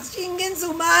 Peacocks, chinguen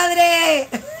su madre.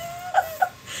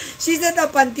 She's at the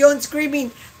Panteon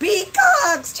screaming,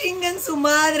 Peacocks, chinguen su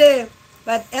madre.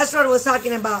 But Esrod was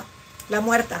talking about La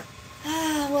Muerta.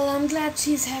 Ah, well, I'm glad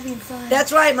she's having fun.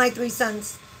 That's right, my three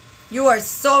sons. You are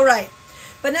so right.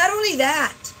 But not only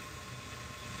that,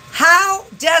 how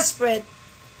desperate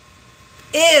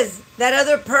is that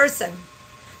other person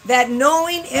that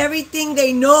knowing everything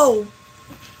they know,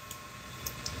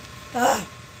 oh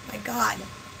my God.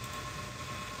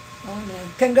 Oh, man.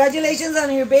 Congratulations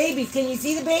on your babies. Can you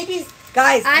see the babies?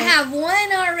 Guys. I have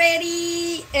one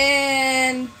already,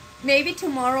 and maybe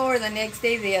tomorrow or the next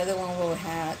day the other one will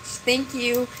hatch. Thank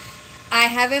you. I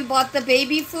haven't bought the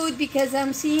baby food because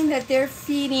I'm seeing that they're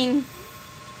feeding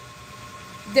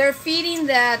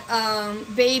that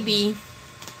baby.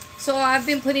 So I've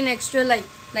been putting extra, like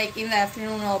in the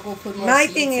afternoon I'll go put more My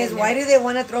seeds thing is, in why there. do they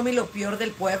want to throw me lo peor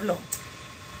del pueblo?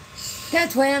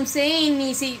 That's why I'm saying,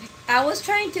 Nisi, I was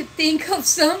trying to think of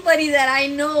somebody that I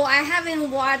know. I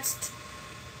haven't watched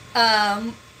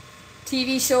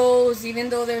TV shows, even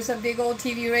though there's a big old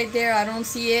TV right there. I don't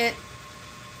see it.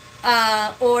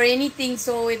 Or anything,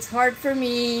 so it's hard for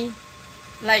me.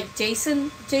 Like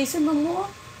Jason Momoa?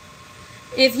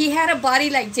 If he had a body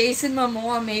like Jason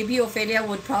Momoa, maybe Ofelia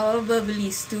would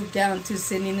probably stoop down to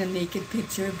send in a naked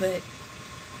picture, but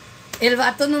el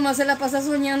vato nomás se la pasa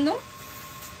soñando.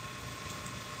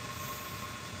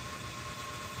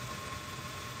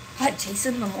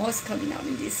 Jason Momoa's coming out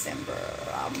in December.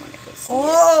 I'm gonna go see it.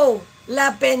 Oh,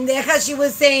 la pendeja, she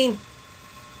was saying,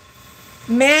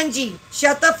 Manji,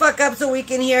 shut the fuck up so we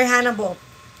can hear Hannibal.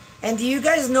 And do you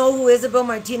guys know who Isabel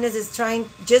Martinez is trying,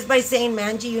 just by saying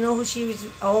Manji, you know who she was?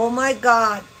 Oh my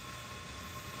God.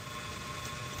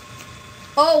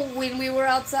 Oh, when we were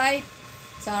outside?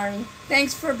 Sorry.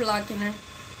 Thanks for blocking her.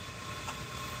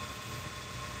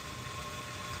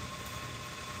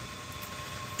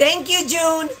 Thank you,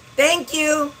 June. Thank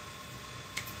you.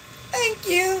 Thank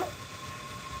you.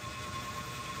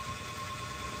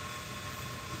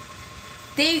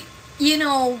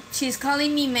 She's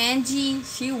calling me Mangy.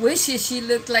 She wishes she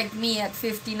looked like me at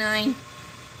 59.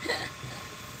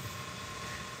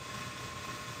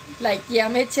 Like, yeah,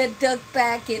 me eché duck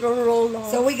back, it'll roll off.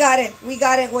 So we got it. We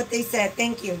got it, what they said.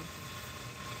 Thank you.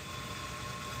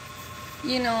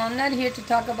 I'm not here to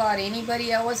talk about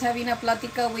anybody. I was having a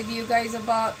plática with you guys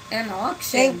about an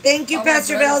auction. Thank you,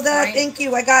 Pastor Velda. Thank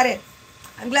you. I got it.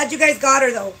 I'm glad you guys got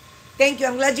her, though. Thank you.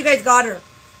 I'm glad you guys got her.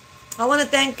 I want to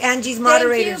thank Angie's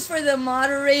moderators. Thank you for the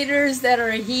moderators that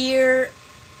are here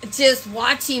just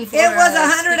watching for It was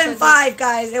us. 105,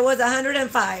 guys. It was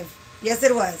 105. Yes,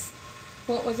 it was.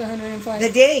 What was 105?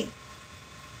 The day.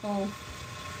 Oh.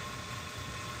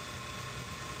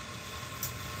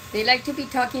 They like to be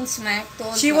talking smack.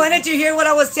 She wanted to hear what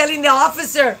I was telling the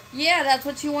officer. Yeah, that's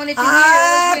what she wanted to hear.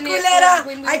 Culera.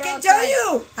 I can tell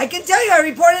you. I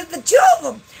reported the two of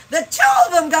them. The two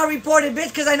of them got reported, bitch,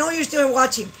 because I know you're still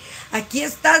watching. Aquí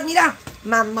estás, mira,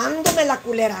 mamándome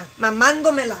culera.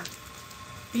 Mamándomela.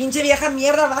 Pinche vieja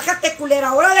mierda, bájate,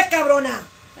 culera. Órale, cabrona.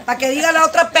 Para que diga la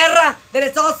otra perra that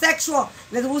it's all sexual.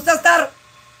 Les gusta estar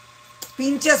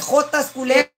pinches jotas,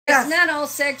 culeras. It's not all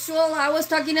sexual. I was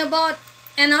talking about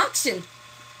an auction.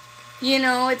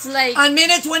 It's like... On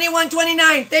minute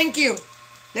 21:29. Thank you.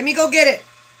 Let me go get it.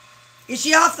 Is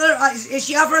she off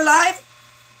her live?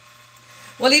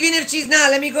 Well, even if she's not,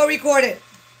 let me go record it.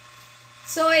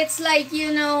 So it's like,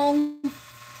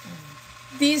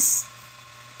 these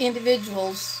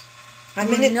individuals On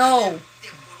minute... know.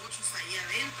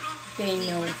 They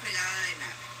know.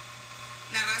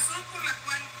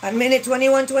 On minute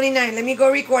 21:29. Let me go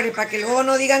record it para que luego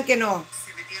no digan que no.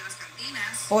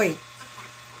 Hoy.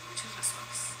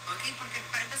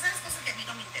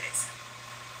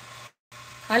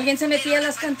 ¿Alguien se metía a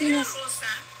las cantinas?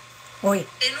 Hoy.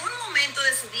 En un momento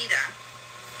de su vida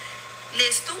le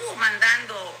estuvo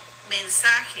mandando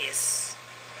mensajes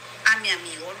a mi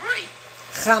amigo Roy.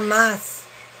 Jamás.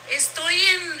 Estoy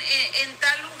en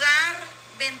tal lugar,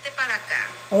 vente para acá.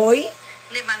 Hoy.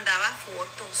 Le mandaba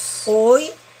fotos.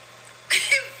 Hoy.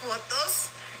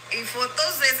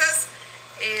 fotos de esas.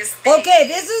 Okay,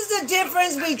 this is the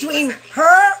difference between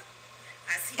her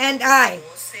and I.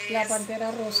 La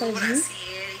pantera rosa y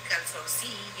brasier y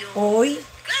calzoncillo. Hoy.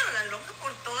 Claro, la lonja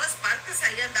por todas partes,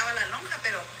 ahí andaba la lonja,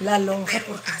 pero... La lonja pero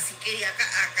por así quería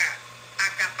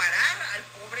acaparar al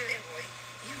pobre de Roy.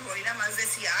 Y Roy nada más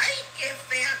decía, ¡ay, qué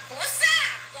fea cosa!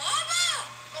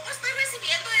 ¿Cómo estoy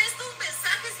recibiendo estos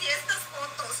mensajes y estas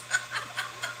fotos?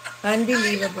 Unbelievable.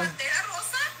 Ay, la pantera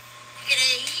rosa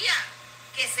creía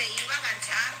que se iba a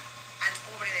ganchar al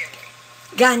pobre de Roy.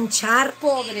 Ganchar.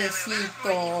 Pobrecito. Y la verdad,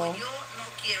 Roy dijo, yo no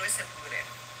quiero ese pobrero.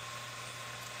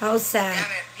 How sad. A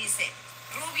ver, dice,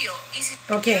 Rubio, y si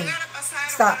Okay. llegara a pasar,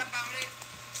 Stop.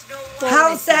 no,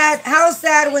 How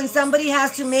sad when somebody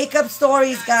has to make up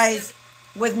stories, guys,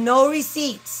 with no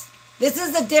receipts. This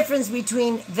is the difference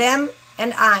between them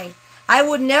and I. I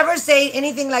would never say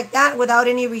anything like that without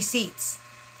any receipts.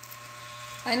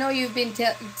 I know you've been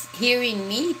hearing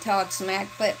me talk smack,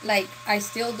 but I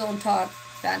still don't talk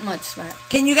that much smack.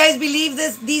 Can you guys believe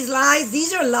this? These lies?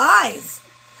 These are lies.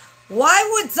 Why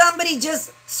would somebody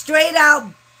just straight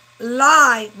out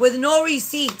lie with no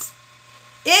receipts?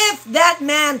 If that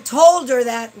man told her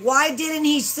that, why didn't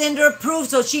he send her proof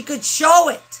so she could show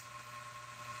it?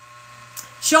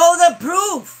 Show the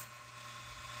proof.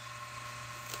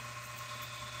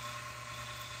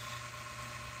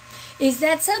 Is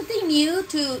that something new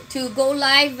to go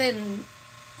live and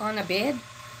on a bed?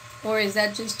 Or is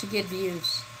that just to get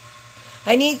views?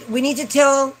 We need to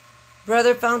tell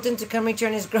Brother Fountain to come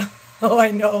return his girl. Oh,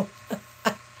 I know.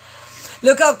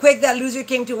 Look how quick that loser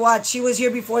came to watch. She was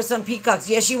here before some peacocks.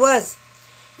 Yes, she was.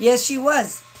 Yes, she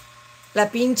was. La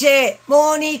pinche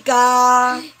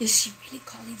Monica. Is she really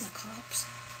calling the cops?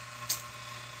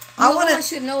 I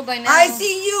should know by now. I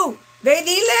see you. Ve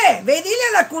dile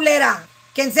a la culera.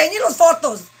 Que enseñe los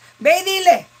fotos. Ve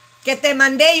dile que te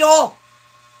mandé yo.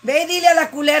 Ve dile a la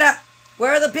culera.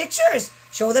 Where are the pictures?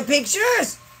 Show the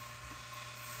pictures.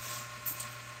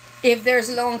 If there's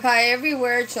lonja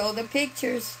everywhere, show the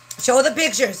pictures. Show the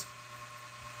pictures.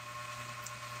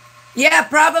 Yeah,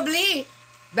 probably.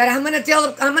 But I'm gonna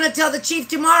tell the chief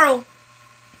tomorrow.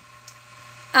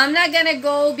 I'm not gonna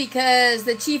go because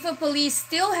the chief of police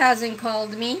still hasn't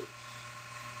called me.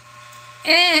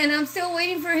 And I'm still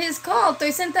waiting for his call.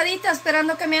 Estoy sentadita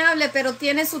esperando que me hable, pero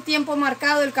tiene su tiempo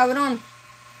marcado el cabrón.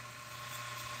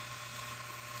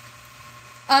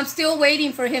 I'm still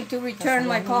waiting for him to return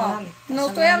my call. No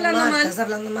estoy hablando mal. Estás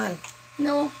hablando mal.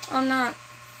 No, I'm not.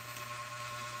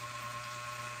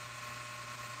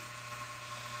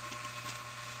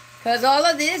 Because all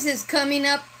of this is coming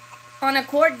up on a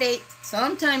court date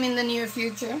sometime in the near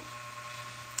future.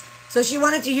 So she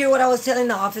wanted to hear what I was telling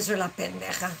the officer, la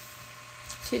pendeja.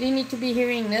 She didn't need to be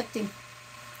hearing nothing.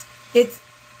 It's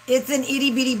an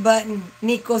itty bitty button.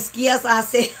 Ni cosquillas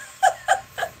hace.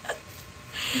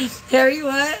 Harry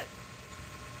what?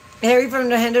 Harry from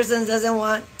the Hendersons doesn't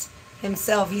want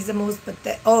himself. He's the most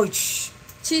pathetic. Oh, shh.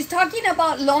 She's talking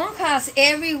about lonjas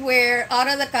everywhere out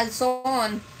of the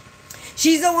calzón.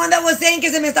 She's the one that was saying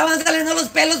que se me estaban saliendo los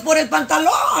pelos por el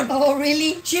pantalón. Oh,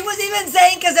 really? She was even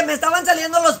saying que se me estaban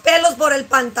saliendo los pelos por el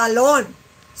pantalón.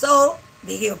 So,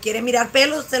 dije, ¿quiere mirar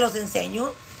pelos? Se los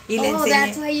enseño. Y le enseñé.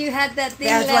 That's why you had that thing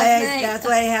That's last night.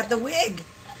 why I had the wig.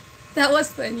 That was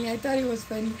funny. I thought it was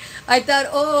funny. I thought,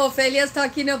 oh, Ophelia's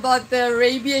talking about the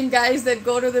Arabian guys that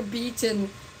go to the beach and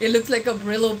it looks like a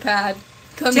Brillo pad.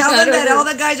 Tell them that all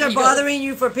the guys are bothering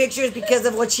you for pictures because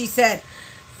of what she said.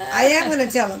 I am going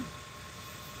to tell them.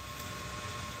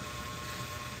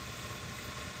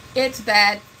 It's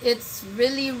bad. It's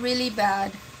really, really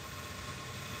bad.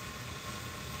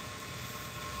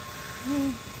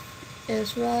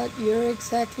 Ezra, you're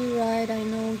exactly right. I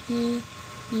know he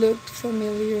looked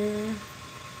familiar.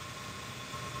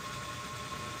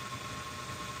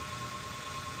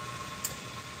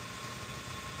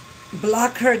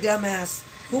 Block her, dumbass.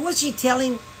 Who was she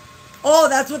telling? Oh,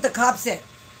 that's what the cop said.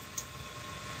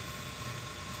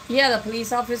 Yeah, the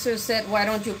police officer said, why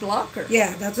don't you block her?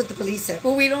 Yeah, that's what the police said.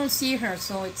 But we don't see her,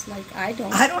 so it's like, I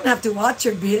don't have to watch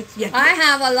her, bitch. Yeah. I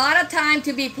have a lot of time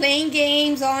to be playing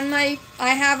games on my...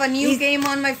 I have a new game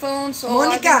on my phone, so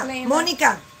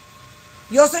Mónica,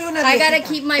 yo soy una viejita. I gotta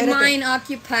keep my mind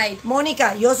occupied.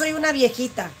 Mónica, yo soy una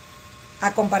viejita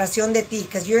a comparación de ti,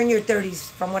 because you're in your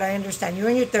 30s, from what I understand. You're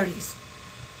in your 30s.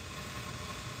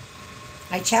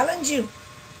 I challenge you.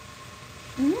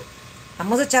 Mm-hmm.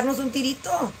 Vamos a echarnos un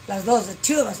tirito, las dos, the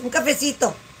two of us, un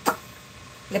cafecito.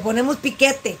 Le ponemos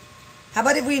piquete. How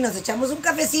about if we nos echamos un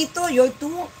cafecito, yo y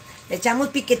tú, le echamos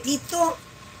piquetito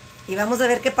y vamos a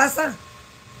ver qué pasa.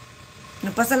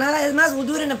 No pasa nada, es más, we'll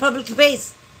do it in a public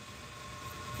place.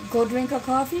 Go drink a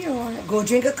coffee or what? Go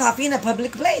drink a coffee in a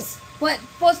public place. Pues,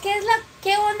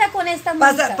 ¿qué onda con esta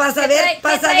música? Para saber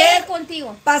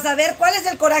cuál es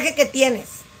el coraje que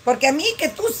tienes. Porque a mí que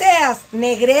tú seas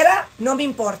negrera no me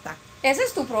importa. Ese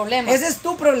es tu problema. Ese es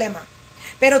tu problema.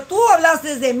 Pero tú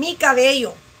hablaste de mi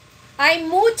cabello. Hay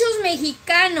muchos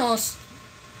mexicanos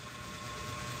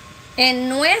en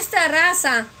nuestra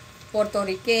raza,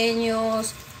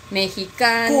 puertorriqueños,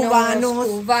 mexicanos,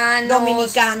 cubanos,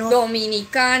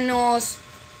 dominicanos,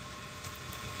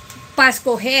 para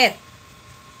escoger.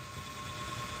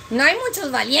 No hay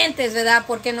muchos valientes, ¿verdad?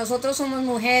 Porque nosotros somos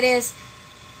mujeres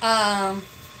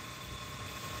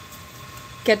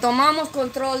que tomamos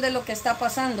control de lo que está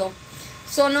pasando.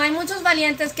 So, no hay muchos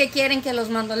valientes que quieren que los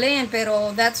mandoleen,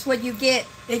 pero that's what you get.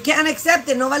 They can't accept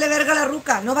it. No vale verga la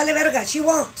ruca. No vale verga. She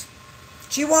won't.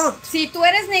 She won't. Si tú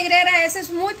eres negrera, ese es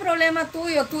muy problema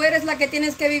tuyo. Tú eres la que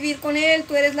tienes que vivir con él.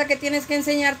 Tú eres la que tienes que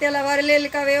enseñarte a lavarle el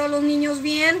cabello a los niños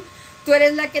bien. Tú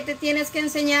eres la que te tienes que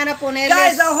enseñar a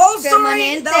ponerles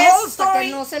permanentes para que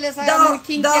no se les haga muy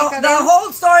kinky el cabello. The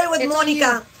whole story with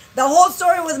Monica. The whole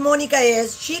story with Monica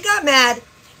is she got mad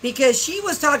because she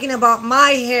was talking about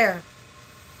my hair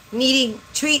needing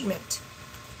treatment.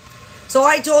 So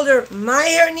I told her, my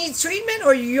hair needs treatment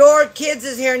or your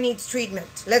kids' hair needs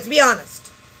treatment? Let's be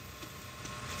honest.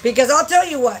 Because I'll tell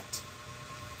you what,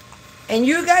 and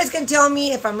you guys can tell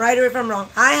me if I'm right or if I'm wrong.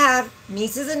 I have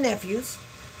nieces and nephews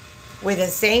with the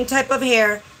same type of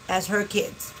hair as her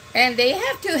kids. And they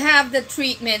have to have the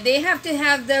treatment. They have to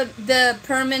have the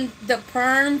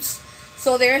perms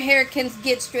so their hair can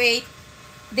get straight.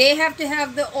 They have to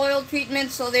have the oil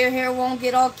treatment so their hair won't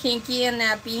get all kinky and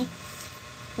nappy.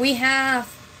 We have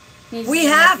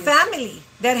family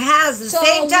that has the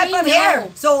same type of hair.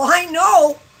 So I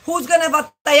know who's going to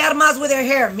batallar más with their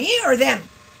hair, me or them?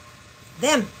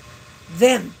 Them.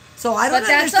 So I don't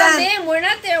understand. But that's on them. We're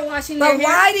not there washing their hair. But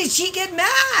why did she get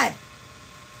mad?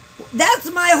 That's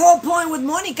my whole point with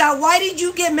Monica. Why did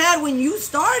you get mad when you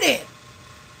started?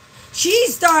 She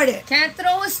started. Can't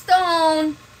throw a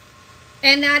stone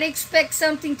and not expect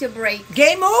something to break.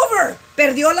 Game over.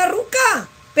 Perdió la ruca.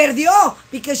 Perdió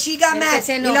because she got mad.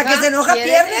 Y la que se enoja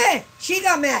pierde. She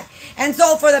got mad. And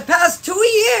so for the past 2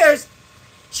 years,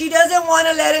 she doesn't want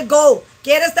to let it go.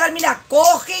 Quiere estar, mira,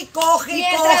 coge.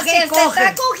 Mientras que se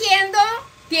está cogiendo,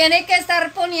 tiene que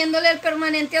estar poniéndole el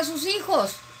permanente a sus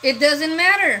hijos. It doesn't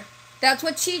matter. That's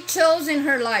what she chose in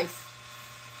her life.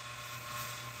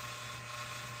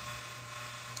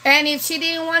 And if she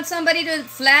didn't want somebody to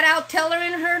flat out tell her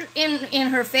in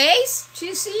her face,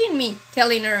 she's seeing me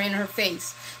telling her in her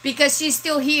face because she's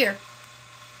still here.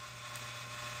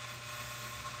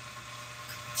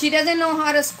 She doesn't know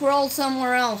how to scroll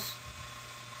somewhere else.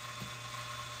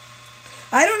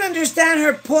 I don't understand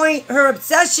her point, her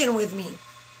obsession with me.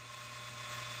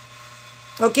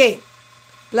 Okay.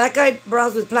 Black-eyed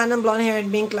brows with platinum blonde hair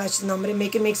and mink lashes. No, hombre,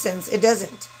 make it make sense. It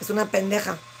doesn't. Es una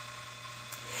pendeja.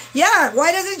 Yeah,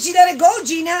 why doesn't she let it go,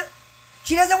 Gina?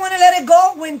 She doesn't want to let it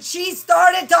go when she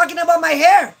started talking about my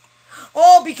hair.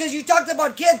 Oh, because you talked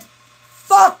about kids.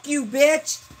 Fuck you,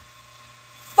 bitch.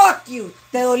 Fuck you.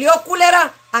 ¿Te dolió,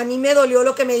 culera? A mí me dolió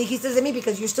lo que me dijiste de mí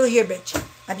because you're still here, bitch.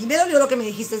 A mí me dolió lo que me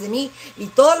dijiste de mí y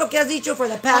todo lo que has dicho for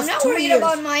the past 2 years. I'm not worried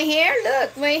about my hair.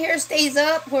 Look, my hair stays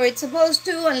up where it's supposed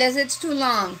to unless it's too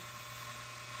long.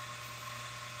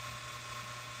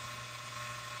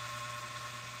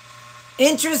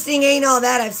 Interesting ain't all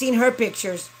that. I've seen her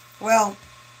pictures. Well,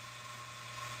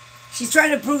 she's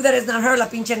trying to prove that it's not her, la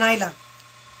pinche Naila.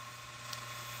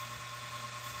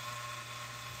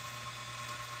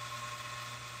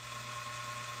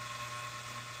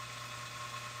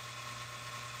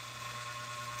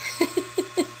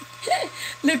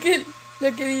 Look at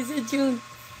dice June.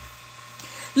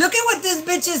 Look at what this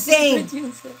bitch is saying.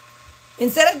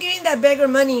 Instead of giving that beggar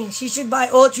money, she should buy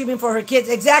oil treatment for her kids.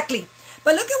 Exactly.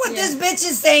 But look at what this bitch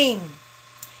is saying.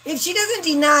 If she doesn't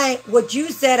deny what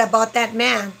you said about that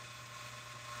man,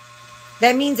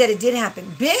 that means that it did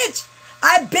happen. Bitch,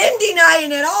 I've been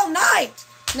denying it all night.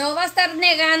 No va a estar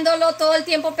negándolo todo el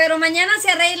tiempo, pero mañana se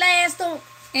arregla esto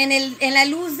en la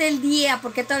luz del día,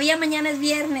 porque todavía mañana es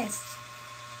viernes.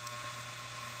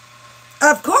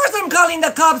 Of course I'm calling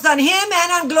the cops on him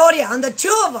and on Gloria, on the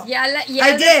two of them. Ya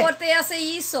el reporte ya se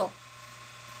hizo.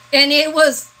 And it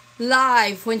was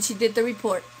live when she did the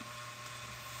report.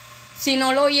 Si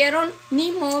no lo oyeron, ni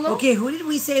modo. Okay, who did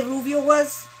we say Rubio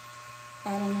was?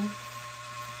 I don't know.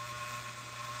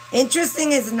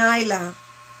 Interesting is Naila.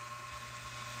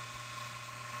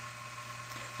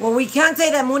 Well, we can't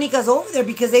say that Monica's over there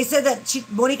because they said that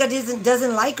Monica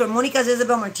doesn't like her. Monica's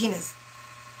Isabel Martinez.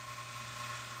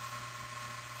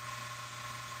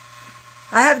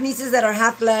 I have nieces that are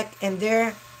half black and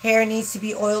their hair needs to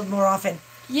be oiled more often.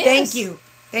 Yes. Thank you.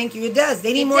 Thank you. It does.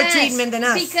 They need more treatment than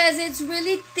us. Because it's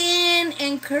really thin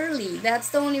and curly. That's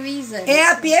the only reason.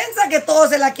 Ella piensa que todos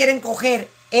se la quieren coger.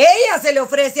 Ella se le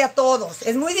ofrece a todos.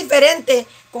 Es muy diferente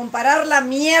comparar la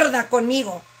mierda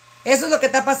conmigo. Eso es lo que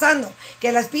está pasando.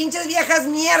 Que las pinches viejas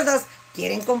mierdas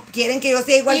quieren que yo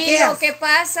sea igual que ellas.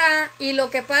 Y lo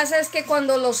que pasa es que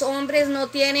cuando los hombres no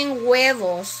tienen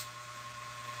huevos,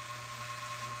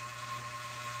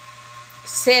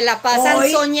 se la pasan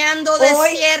soñando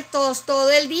despiertos todo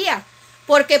el día.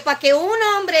 Porque para que un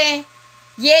hombre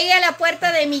llegue a la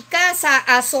puerta de mi casa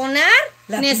a sonar,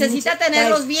 necesita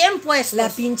tenerlos bien puestos. La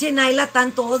pinche Naila está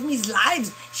en todos mis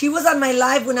lives. She was on my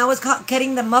live when I was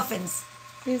cutting the muffins.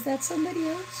 Is that somebody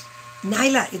else?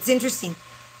 Naila, it's interesting.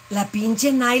 La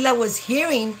pinche Naila was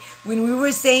hearing when we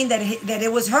were saying that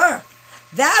it was her.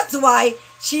 That's why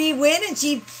she went and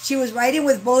she was writing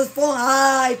with both phones.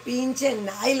 Ay, pinche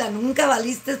Naila, nunca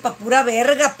valiste pa' pura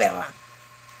verga, perra.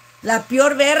 La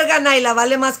peor verga, Naila,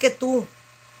 vale más que tú.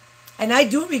 And I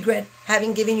do regret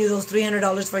having given you those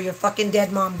 $300 for your fucking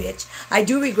dead mom, bitch. I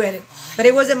do regret it. But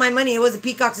it wasn't my money. It was the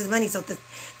Peacock's money. So te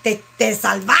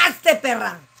salvaste,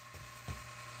 perra.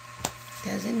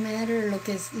 Doesn't matter.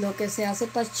 Lo que se hace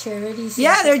para charity.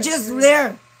 Yeah, they're just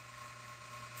there.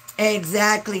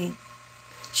 Exactly.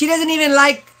 She doesn't even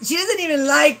like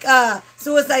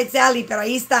Suicide Sally, pero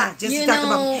ahí está. Just to talk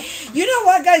about. You know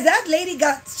what, guys? That lady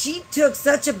she took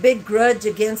such a big grudge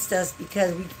against us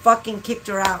because we fucking kicked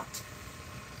her out.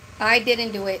 I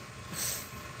didn't do it.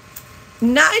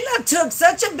 Naila took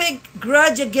such a big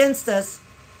grudge against us.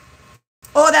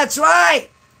 Oh, that's right.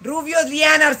 Rubio's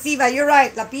Lian Arciva. You're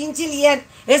right. La pinche Lian.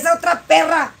 Esa otra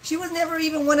perra. She was never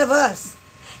even one of us.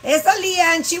 Esa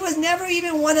Lian, she was never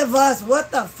even one of us.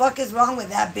 What the fuck is wrong with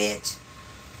that bitch?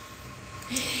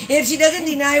 If she doesn't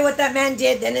deny what that man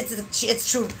did, then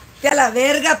it's true. Que a la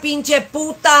verga, pinche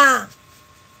puta.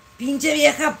 Pinche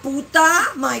vieja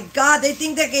puta. My God, they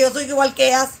think that que yo soy igual que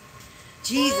ellas.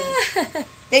 Jesus.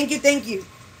 Thank you.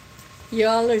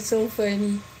 Y'all are so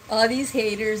funny. All these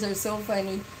haters are so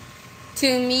funny.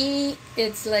 To me,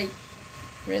 it's like,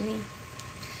 really?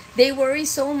 They worry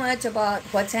so much about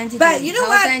what's Angie doing. You know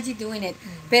How's what? Angie doing it?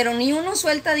 Pero ni uno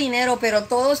suelta dinero, pero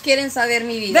todos quieren saber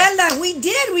mi vida. Velda, we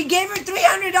did. We gave her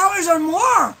 $300 or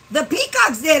more. The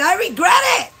Peacocks did. I regret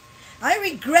it. I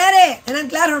regret it. And I'm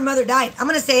glad her mother died. I'm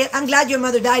going to say it. I'm glad your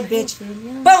mother died, bitch.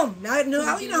 Boom. Now you know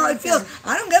how it feels.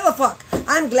 I don't give a fuck.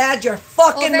 I'm glad your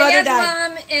fucking mother died.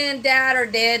 Mom and dad are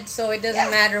dead, so it doesn't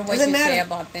matter what you say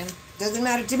about them. Doesn't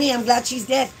matter to me. I'm glad she's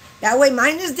dead. That way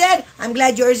mine is dead. I'm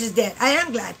glad yours is dead. I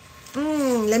am glad.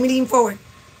 Let me lean forward.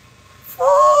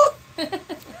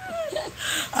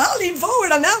 I'll lean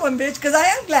forward on that one, bitch, because I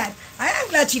am glad. I am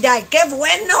glad she died. ¡Qué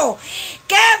bueno!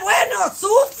 ¡Qué bueno!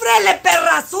 ¡Súfrele,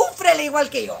 perra! ¡Súfrele igual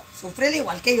que yo! ¡Súfrele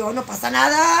igual que yo! No pasa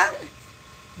nada.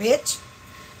 Bitch.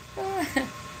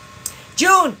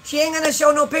 June, she ain't gonna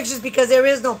show no pictures because there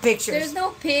is no pictures. There's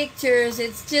no pictures.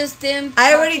 It's just them.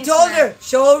 I already told her.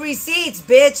 Show receipts,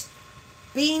 bitch.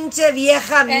 Pinche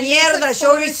vieja mierda.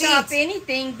 Show receipts.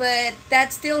 Anything, but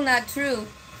that's still not true.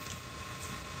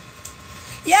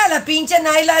 Ya, la pinche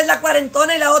Naila es la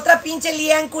cuarentona y la otra pinche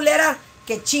Lian culera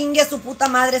que chingue a su puta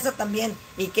madre esa también.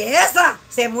 Y que esa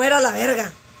se muera la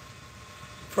verga.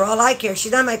 For all I care.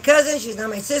 She's not my cousin. She's not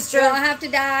my sister. We all have to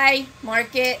die.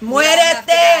 Mark it. Muérete.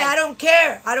 I don't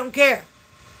care. I don't care.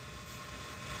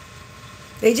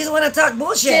 They just want to talk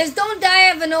bullshit. Just don't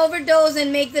die of an overdose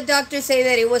and make the doctor say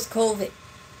that it was COVID.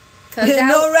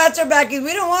 No rats are back.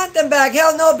 We don't want them back.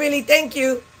 Hell no, Billy. Thank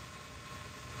you.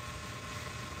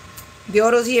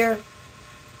 Dioro's here.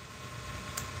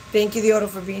 Thank you, Dioro,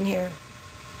 for being here.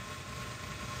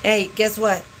 Hey, guess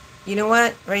what? You know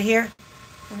what? Right here.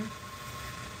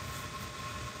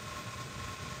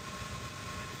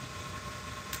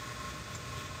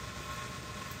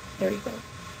 There you go.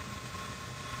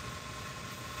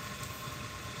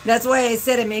 That's why I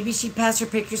said it. Maybe she passed her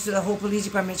pictures to the whole police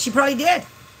department. She probably did.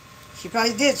 She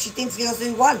probably did. She thinks que yo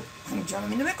soy igual. A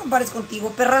mí no me compares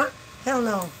contigo, perra. Hell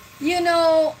no. You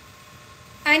know,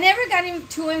 I never got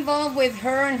too involved with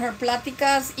her and her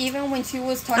pláticas, even when she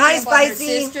was talking about her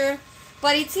sister.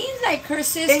 But it seems like her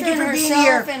sister and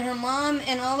herself and her mom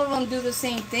and all of them do the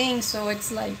same thing. So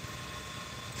it's like,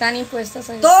 están impuestas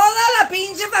a eso. Toda la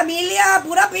pinche familia,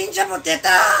 pura pinche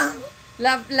poteta.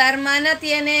 La hermana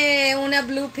tiene una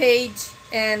blue page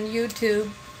en YouTube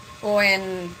or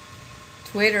en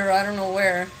Twitter, I don't know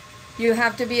where. You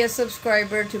have to be a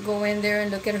subscriber to go in there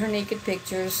and look at her naked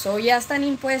pictures. So ya están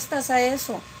impuestas a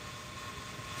eso.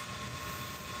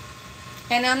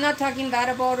 And I'm not talking bad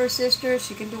about her sister.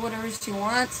 She can do whatever she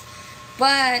wants.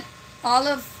 But all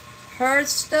of her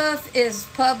stuff is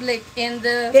public in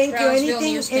the Brownsville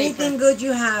newspaper. Anything good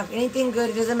you have. Anything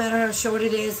good. It doesn't matter how short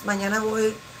it is. Mañana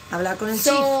voy a hablar con el chief.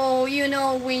 So, you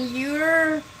know, when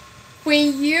you're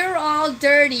all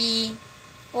dirty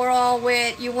or all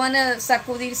wet, you want to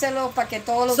sacudírselo para que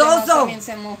todos los demás también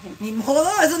se mojen. Ni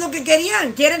modo, eso es lo que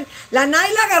querían. La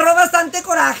Naila agarró bastante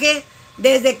coraje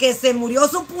desde que se murió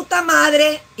su puta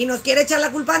madre y nos quiere echar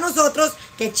la culpa a nosotros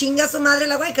que chinga su madre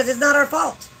la güey, because it's not our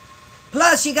fault.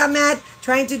 Plus, she got mad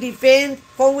trying to defend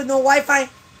phone with no Wi-Fi.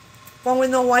 Phone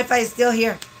with no Wi-Fi is still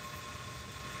here.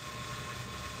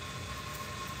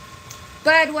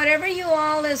 But whatever you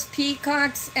all as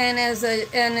peacocks and as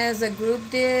a group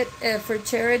did for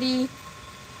charity,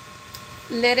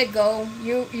 let it go.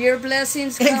 Your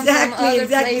blessings come from other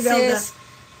places.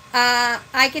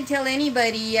 I can tell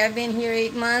anybody. I've been here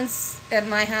 8 months at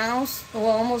my house. Well,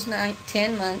 almost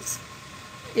 10 months.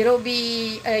 It'll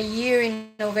be a year in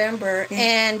November,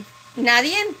 and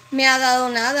nadie me ha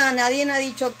dado nada. Nadie ha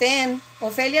dicho ten.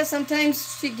 Ofelia,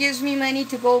 sometimes she gives me money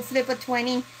to go flip a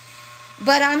 20.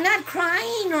 But I'm not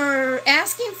crying or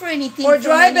asking for anything. Or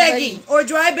dry begging. Or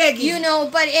dry begging. You know,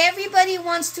 but everybody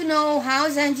wants to know,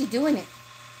 how's Angie doing it?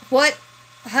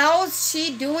 How's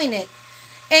she doing it?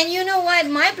 And you know what?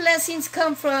 My blessings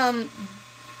come from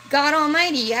God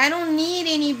Almighty. I don't need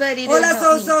anybody to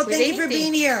help me. Thank you for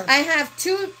being here. I have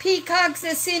 2 peacocks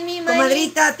that send me money.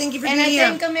 Comadrita, thank you for being here.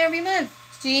 And I thank them every month.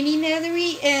 Jeannie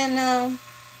Nethery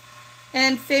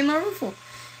and Faye Marufo.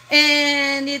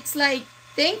 And it's like,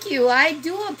 thank you. I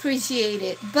do appreciate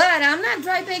it. But I'm not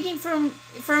dry begging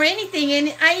for anything.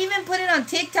 And I even put it on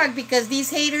TikTok because these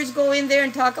haters go in there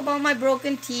and talk about my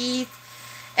broken teeth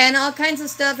and all kinds of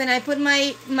stuff. And I put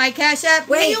my Cash App.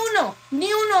 Wait. Ni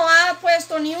uno ha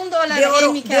puesto ni $1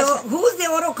 en mi Cash App. Who's the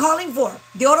Oro calling for?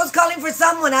 The Oro's calling for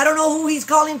someone. I don't know who he's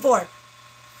calling for.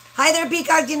 Hi there,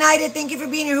 Peacock United. Thank you for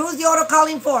being here. Who's the Oro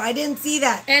calling for? I didn't see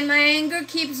that. And my anger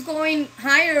keeps going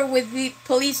higher with the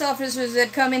police officers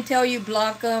that come and tell you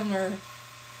block them or,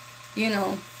 you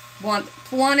know, want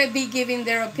to be giving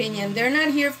their opinion. They're not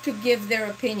here to give their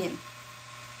opinion.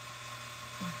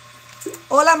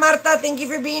 Hola, Marta. Thank you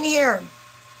for being here.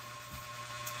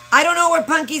 I don't know where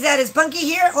Punky's at. Is Punky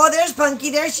here? Oh, there's Punky.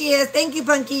 There she is. Thank you,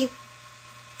 Punky.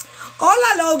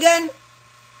 Hola, Logan.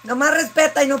 Nomás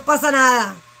respeta y no pasa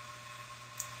nada.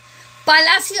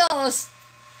 Palacios.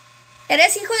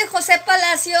 ¿Eres hijo de José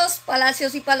Palacios?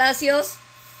 Palacios y Palacios.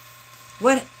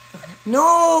 What?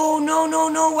 No.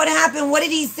 What happened? What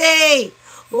did he say?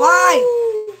 Why?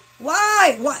 Ooh.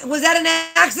 Why? Was that an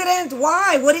accident?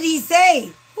 Why? What did he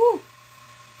say? Ooh.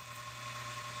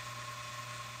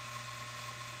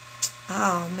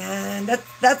 Oh man,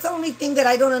 that's the only thing that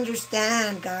I don't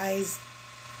understand, guys.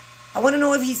 I want to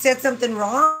know if he said something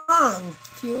wrong.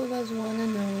 Few of us want to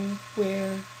know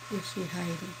where is she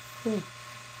hiding. Ooh.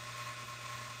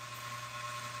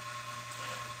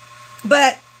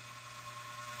 But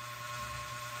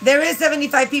there is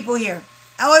 75 people here.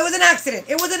 Oh, it was an accident.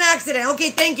 It was an accident.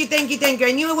 Okay, thank you.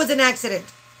 I knew it was an accident.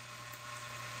 I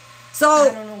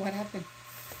So, don't know what happened.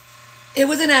 it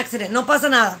was an accident. No pasa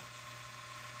nada.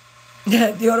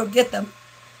 The Oro, get them.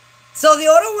 So, the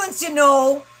Oro wants to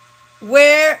know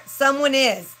where someone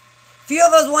is. Few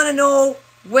of us want to know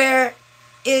where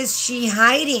is she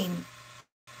hiding.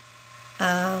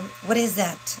 What is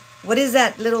that? What is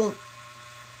that little...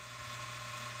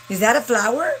 Is that a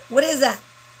flower? What is that?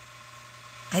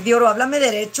 Ay, Dioro, háblame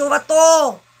derecho,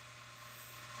 vato.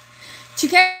 She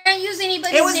can't use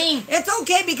anybody's name. It's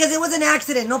okay because it was an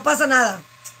accident. No pasa nada.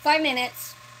 5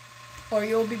 minutes. Or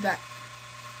you'll be back.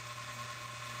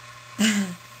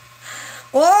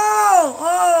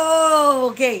 Oh,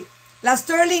 okay. La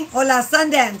Sterling o la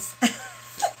Sundance.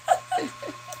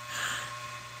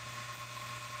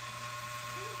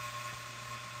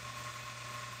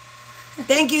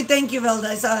 Thank you,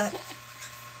 Velda. I saw that.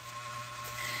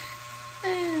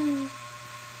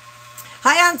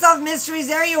 Hi, Unsolved Mysteries.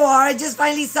 There you are. I just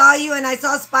finally saw you, and I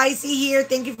saw Spicy here.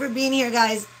 Thank you for being here,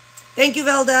 guys. Thank you,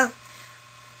 Velda.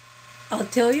 I'll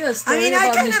tell you a I story mean,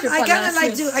 about I Mr.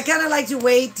 kind of like to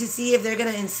wait to see if they're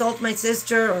gonna insult my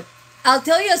sister or. I'll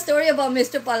tell you a story about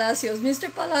Mr. Palacios. Mr.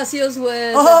 Palacios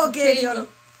was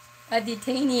a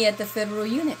detainee at the federal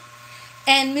unit.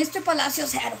 And Mr.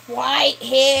 Palacios had white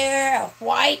hair, a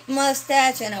white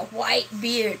mustache, and a white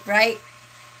beard, right?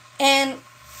 And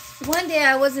one day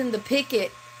I was in the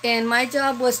picket, and my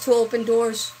job was to open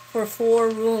doors for 4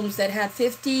 rooms that had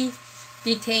 50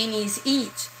 detainees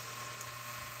each.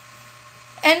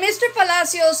 And Mr.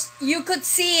 Palacios, you could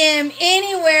see him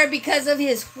anywhere because of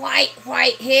his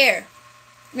white hair.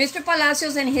 Mr.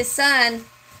 Palacios and his son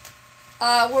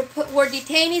were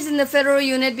detainees in the federal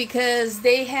unit because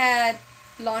they had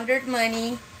laundered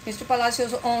money. Mr.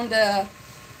 Palacios owned a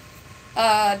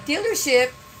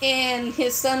dealership, and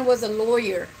his son was a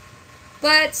lawyer.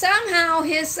 But somehow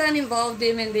his son involved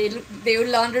him, and they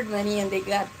laundered money, and they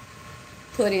got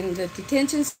put in the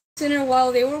detention center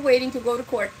while they were waiting to go to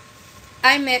court.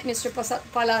 I met Mr.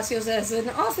 Palacios as an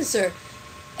officer,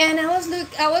 and I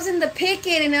was in the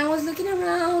picket, and I was looking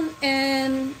around,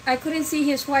 and I couldn't see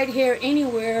his white hair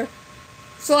anywhere.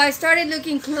 So I started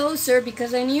looking closer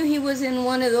because I knew he was in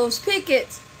one of those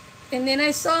pickets, and then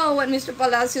I saw what Mr.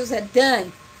 Palacios had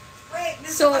done. Wait,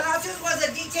 Mr. Palacios was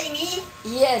a detainee?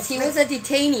 Yes, he was a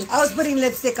detainee. I was putting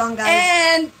lipstick on, guys.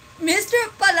 And Mr.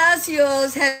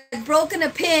 Palacios had broken a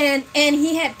pen, and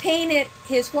he had painted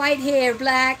his white hair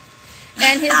black,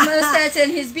 and his mustache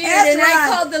and his beard. That's and right.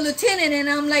 I called the lieutenant, and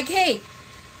I'm like, hey,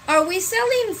 are we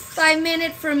selling 5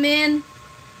 minutes for men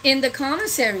in the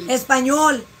commissary?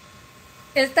 Español.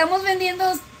 Estamos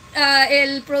vendiendo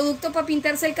el producto para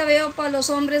pintarse el cabello para los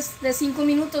hombres de 5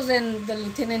 minutos. And the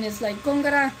lieutenant is like,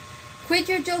 Gongora, quit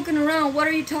your joking around. What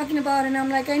are you talking about? And I'm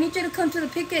like, I need you to come to the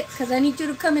picket because I need you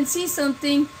to come and see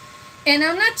something. And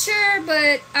I'm not sure,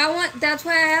 but that's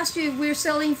why I asked you if we're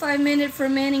selling 5 minutes for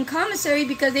men in commissary,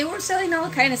 because they were selling all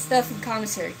kind of stuff in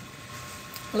commissary.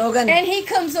 Logan. And he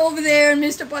comes over there, and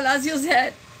Mr. Palacios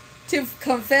had to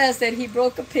confess that he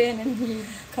broke a pen and he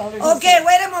colored his Okay, hair.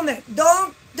 wait a moment.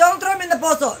 Don't throw him in the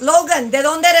pozo. Logan, ¿de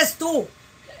dónde eres tú?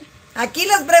 Aquí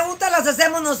las preguntas las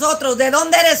hacemos nosotros. ¿De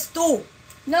dónde eres tú?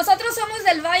 Nosotros somos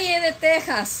del Valle de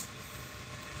Texas.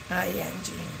 Ay,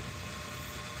 Angie.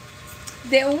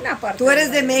 De una parte. Tú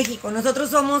eres de Valle. México. Nosotros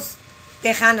somos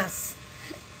tejanas.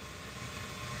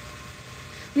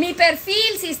 Mi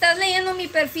perfil, si estás leyendo mi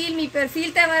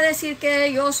perfil te va a decir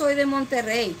que yo soy de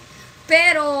Monterrey.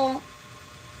 Pero,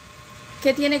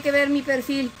 ¿qué tiene que ver mi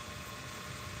perfil?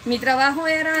 Mi trabajo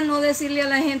era no decirle a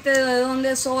la gente de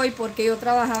dónde soy, porque yo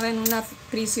trabajaba en una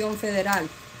prisión federal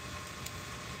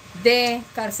de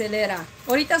carcelera.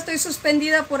 Ahorita estoy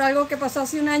suspendida por algo que pasó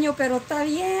hace un año, pero está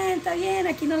bien,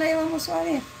 aquí no la llevamos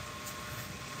suave.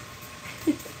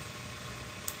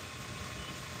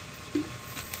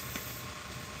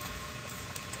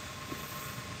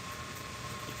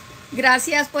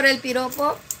 Gracias por el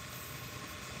piropo.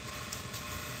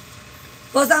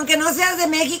 Pues aunque no seas de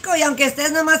México y aunque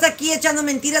estés nomás aquí echando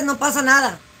mentiras, no pasa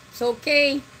nada. It's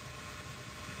okay.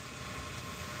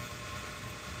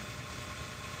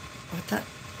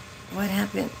 What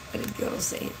happened? What did Goro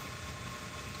say?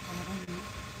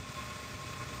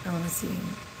 I want to see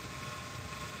him.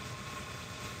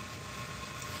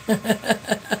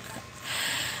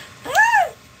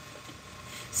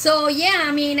 So yeah,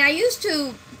 I mean, I used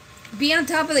to be on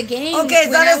top of the game. Okay,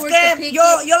 when I ¿sabes worked at qué?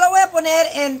 Picket. Yo lo voy a poner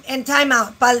en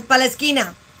timeout, para la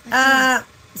esquina.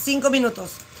 5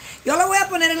 minutos. Yo lo voy a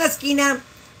poner en la esquina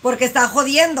porque está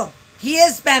jodiendo. He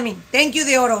is spamming. Thank you,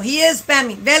 de oro. He is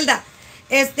spamming. Velda,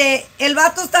 el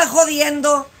vato está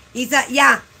jodiendo. Y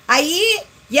ya, ahí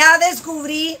ya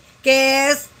descubrí que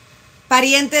es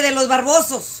pariente de los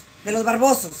barbosos. De los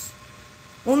barbosos.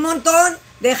 Un montón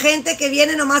de gente que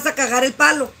viene nomás a cagar el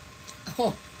palo.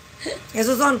 Oh.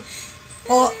 Esos son,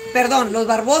 perdón, los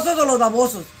barbosos o los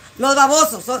babosos. Los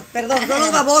babosos, perdón, son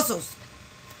los babosos.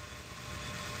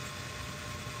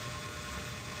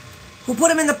 Who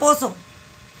put him in the pozo?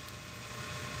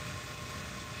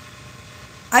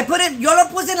 Yo lo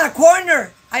puse en la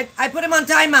corner. I put him on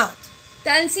timeout.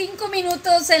 Están 5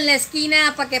 minutos en la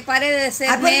esquina para que pare de ser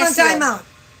I put him on necio. timeout.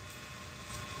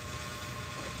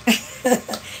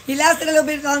 He lasted a little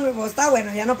bit longer, pues está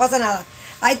bueno, ya no pasa nada.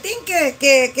 I think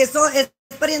que es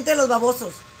pariente de los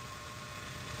babosos.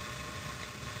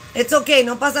 It's okay,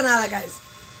 no pasa nada, guys.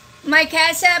 My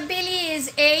Cash App, Billy,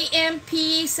 is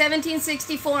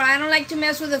AMP1764. I don't like to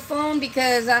mess with the phone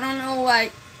because I don't know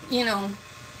what, you know.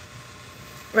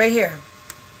 Right here.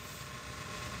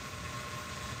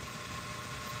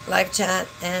 Live chat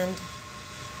and...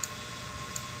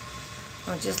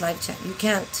 Oh, just live chat. You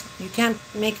can't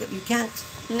make it, you can't.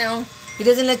 No, He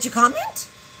doesn't let you comment?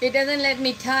 it doesn't let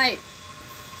me type.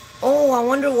 Oh, I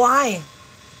wonder why.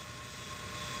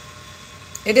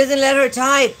 It doesn't let her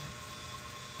type.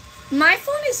 My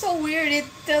phone is so weird. It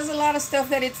does a lot of stuff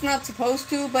that it's not supposed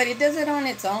to, but it does it on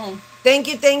its own. Thank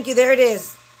you. There it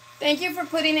is. Thank you for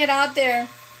putting it out there.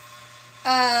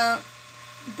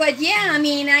 But yeah, I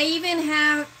mean,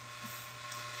 I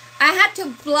had to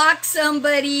block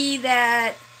somebody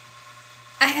that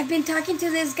I have been talking to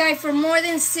this guy for more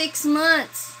than 6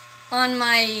 months on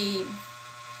my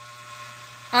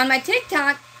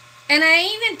TikTok. And I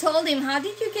even told him, how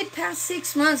did you get past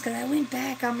 6 months? Because I went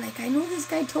back. I'm like, I know this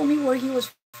guy told me where he was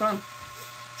from.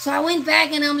 So I went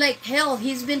back and I'm like, hell,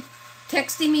 he's been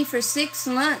texting me for 6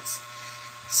 months.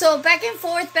 So back and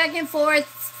forth.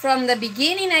 From the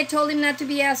beginning, I told him not to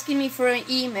be asking me for an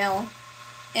email.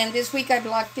 And this week I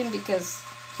blocked him because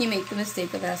he made the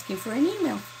mistake of asking for an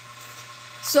email.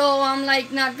 So I'm like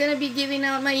not going to be giving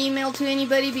out my email to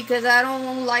anybody because I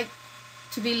don't like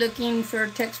to be looking for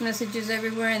text messages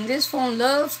everywhere. And this phone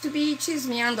loves to be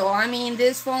chismeando. I mean,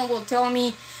 this phone will tell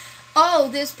me, oh,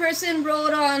 this person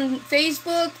wrote on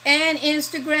Facebook and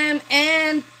Instagram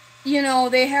and, you know,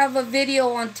 they have a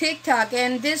video on TikTok.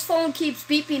 And this phone keeps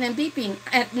beeping and beeping.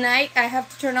 At night, I have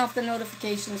to turn off the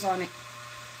notifications on it.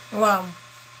 Wow.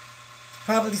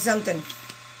 Probably something.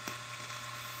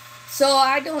 So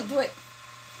I don't do it.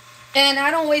 And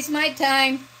I don't waste my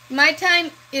time. My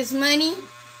time is money.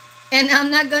 And I'm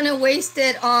not going to waste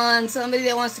it on somebody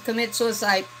that wants to commit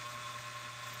suicide.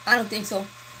 I don't think so.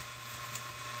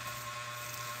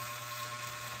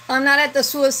 I'm not at the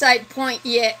suicide point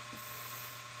yet.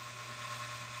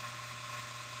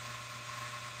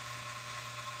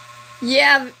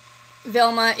 Yeah,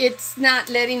 Velma, it's not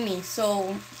letting me.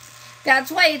 So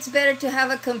that's why it's better to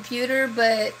have a computer.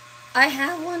 But I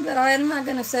have one, but I'm not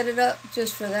going to set it up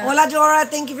just for that. Hola, Dora.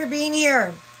 Thank you for being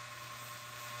here.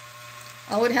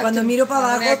 I would have Cuando to miro para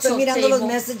have an abajo, estoy actual mirando los table.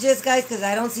 messages, guys, because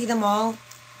I don't see them all.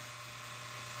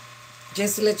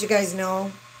 Just to let you guys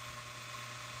know.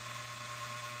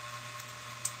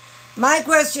 My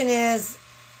question is,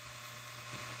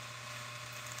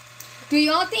 Do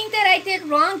y'all think that I did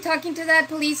wrong talking to that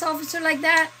police officer like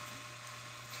that?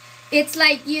 It's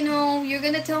like, you know, you're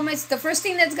going to tell the first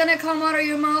thing that's going to come out of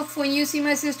your mouth when you see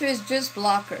my sister is just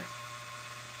block her.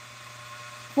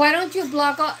 Why don't you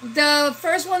block the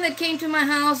first one that came to my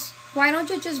house? Why don't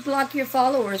you just block your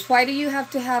followers? Why do you have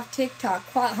to have TikTok?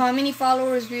 How many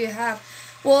followers do you have?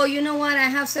 Well, you know what? I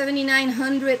have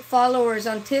 7,900 followers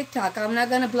on TikTok. I'm not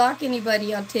going to block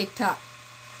anybody on TikTok.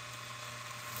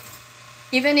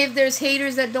 Even if there's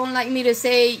haters that don't like me to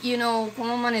say, you know,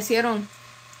 ¿cómo amanecieron?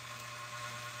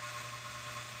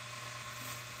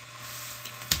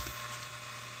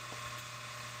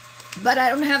 But I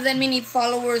don't have that many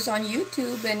followers on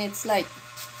YouTube, and it's like...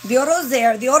 the Oro's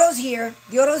there. The Oro's here.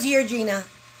 The Oro's here, Gina.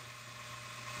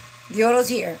 The Oro's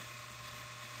here.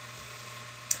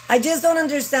 I just don't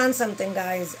understand something,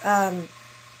 guys.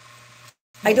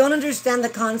 I don't understand the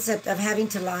concept of having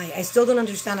to lie. I still don't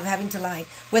understand of having to lie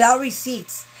without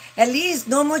receipts. At least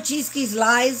No More Chisquis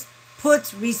Lies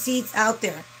puts receipts out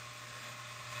there.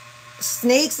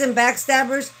 Snakes and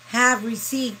backstabbers have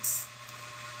receipts.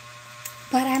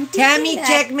 But I'm thinking Tammy that,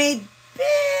 Checkmate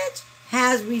bitch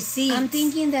has receipts. I'm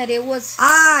thinking that it was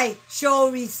I show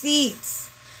receipts.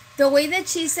 the way that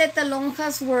she said the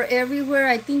lonjas were everywhere.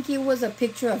 I think it was a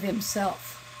picture of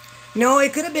himself. No,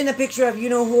 it could have been a picture of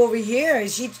who over here.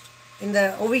 Is she in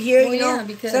the over here? Oh, yeah,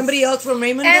 because somebody else from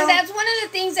Raymondville. And that's one of the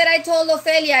things that I told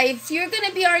Ofelia. If you're going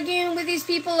to be arguing with these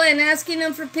people and asking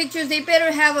them for pictures, they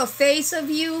better have a face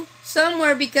of you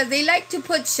somewhere, because they like to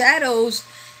put shadows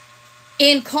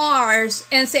in cars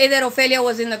and say that Ofelia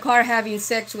was in the car having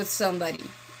sex with somebody.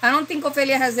 I don't think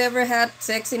Ofelia has ever had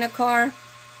sex in a car.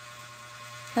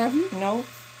 Have you? No.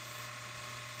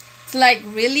 It's like,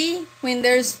 really? When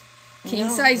there's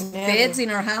king-size never. beds in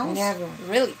our house? Never.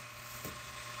 Really?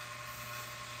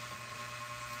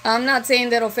 I'm not saying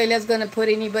that Ofelia's going to put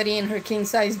anybody in her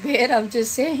king-size bed. I'm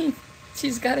just saying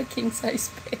she's got a king-size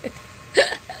bed.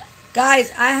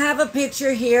 Guys, I have a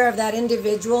picture here of that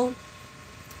individual.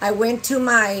 I went to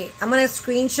I'm going to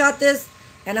screenshot this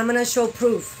and I'm going to show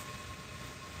proof.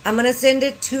 I'm going to send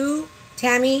it to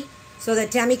Tammy so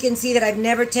that Tammy can see that I've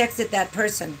never texted that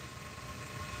person.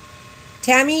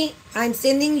 Tammy, I'm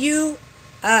sending you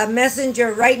a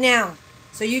messenger right now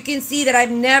so you can see that I've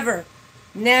never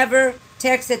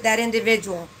texted that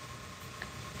individual.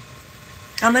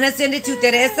 I'm going to send it to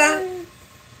Teresa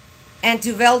and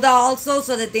to Velda also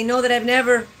so that they know that I've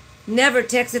never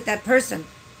texted that person.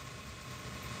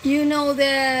 You know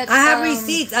that... I have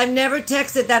receipts. I've never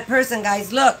texted that person,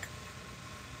 guys. Look.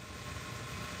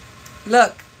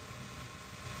 Look.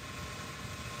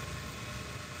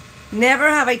 Never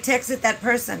have I texted that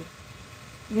person.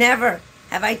 Never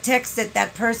have I texted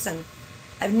that person.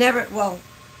 I've never, well,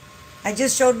 I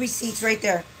just showed receipts right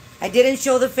there. I didn't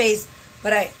show the face,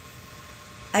 but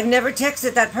I've never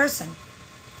texted that person.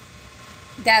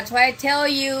 That's why I tell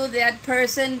you that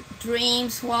person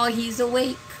dreams while he's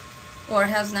awake or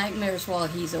has nightmares while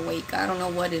he's awake. I don't know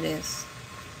what it is.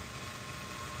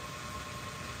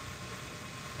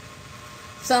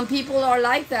 Some people are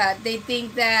like that. They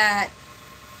think that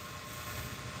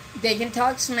they can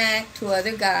talk smack to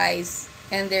other guys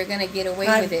and they're going to get away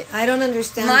with it. I don't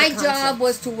understand My the job concept.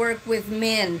 was to work with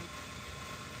men.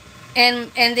 And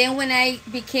then when I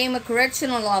became a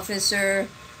correctional officer,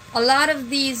 a lot of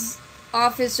these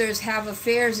officers have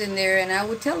affairs in there, and I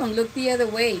would tell them, look the other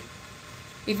way.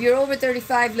 If you're over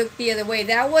 35, look the other way.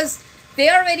 They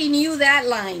already knew that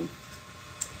line.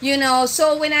 You know,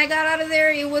 so when I got out of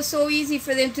there, it was so easy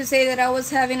for them to say that I was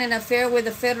having an affair with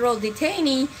a federal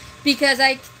detainee because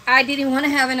I didn't want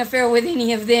to have an affair with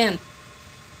any of them.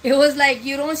 It was like,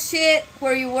 you don't shit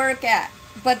where you work at.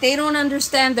 But they don't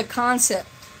understand the concept.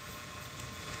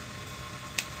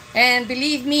 And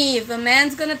believe me, if a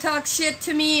man's going to talk shit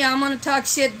to me, I'm going to talk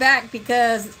shit back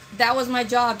because that was my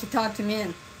job, to talk to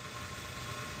men.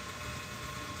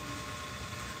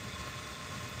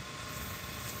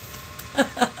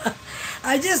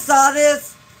 I just saw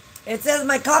this. It says,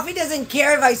 my coffee doesn't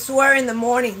care if I swear in the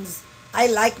mornings. I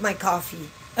like my coffee.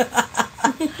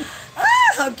 Ah,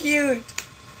 how cute.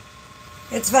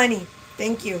 It's funny.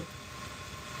 Thank you.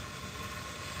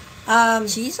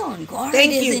 She's on guard,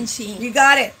 Thank you. isn't she? You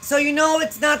got it. So you know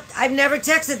it's not, I've never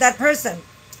texted that person.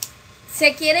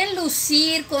 Se quieren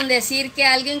lucir con decir que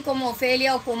alguien como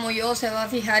Ofelia o como yo se va a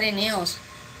fijar en ellos.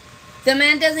 The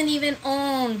man doesn't even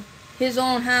own his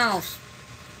own house.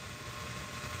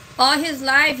 All his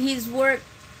life he's worked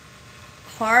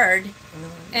hard,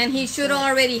 and he should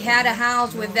already had a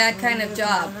house with that kind of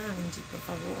job.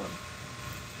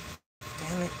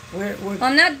 Damn it. We're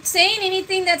I'm not saying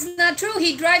anything that's not true.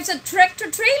 He drives a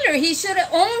tractor trailer. He should have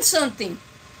owned something.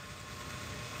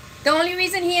 The only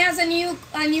reason he has a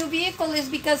new vehicle is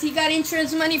because he got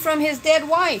insurance money from his dead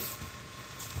wife.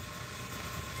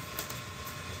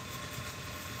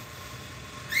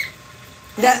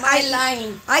 That,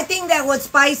 lying. I think that what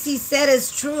Spicy said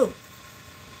is true.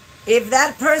 If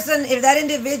that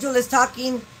individual is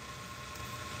talking,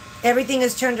 everything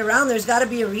is turned around. There's got to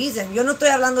be a reason. Yo no estoy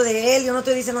hablando de él. Yo no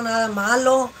estoy diciendo nada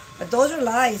malo. But those are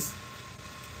lies.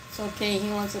 It's okay.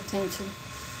 He wants attention.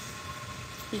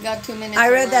 He got 2 minutes. I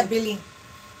read of that, mine. Billy.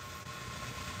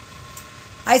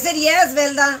 I said yes,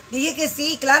 Velda. Dije que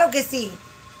sí. Claro que sí.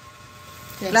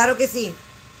 Okay. Claro que sí.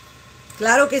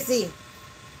 Claro que sí.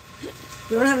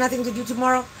 You don't have nothing to do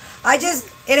tomorrow? It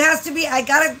has to be, I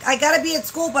gotta be at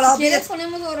school, but I'll be ¿Quieres at...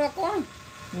 ponemos barbacoa?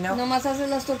 No. Nomás haces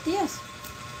las tortillas.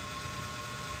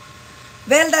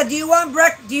 Velda, do you want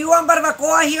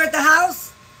barbacoa here at the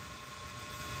house?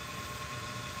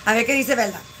 A ver qué dice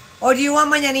Velda. Or do you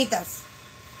want mañanitas?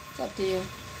 It's up to you.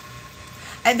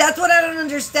 And that's what I don't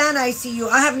understand, ICU.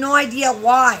 I have no idea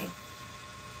why.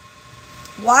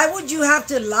 Why would you have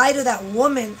to lie to that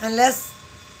woman unless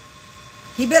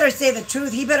he better say the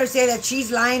truth? He better say that she's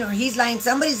lying or he's lying.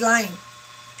 Somebody's lying.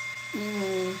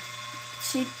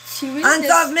 She really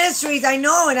Unsolved mysteries, I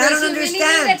know, and I don't Does she really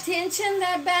understand. need attention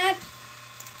that bad?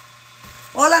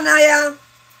 Hola, Naya.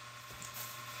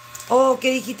 Oh,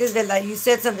 ¿qué dijiste, Velda? You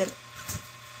said something.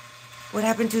 What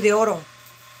happened to the oro?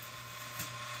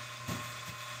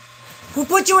 Who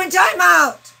put you in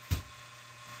timeout?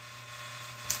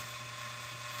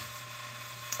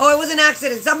 Oh, it was an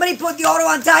accident. Somebody put the oro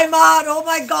on timeout. Oh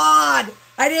my God.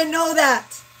 I didn't know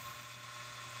that.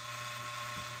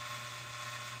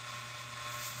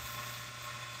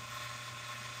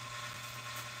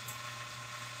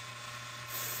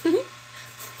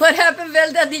 What happened,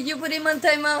 Velda? Did you put him on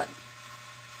timeout?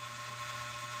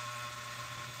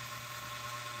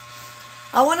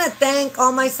 I want to thank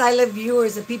all my silent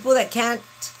viewers, the people that can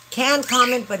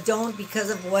comment but don't because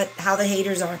of how the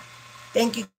haters are.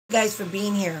 Thank you guys for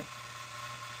being here.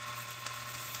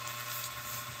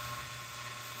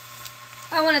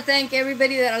 I want to thank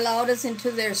everybody that allowed us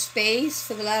into their space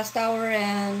for the last hour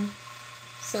and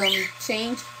some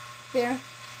change there.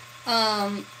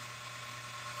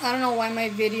 I don't know why my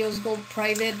videos go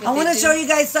private, but I want to show you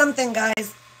guys something,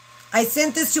 guys. I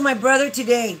sent this to my brother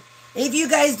today. If you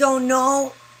guys don't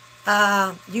know,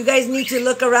 you guys need to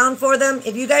look around for them.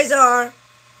 If you guys are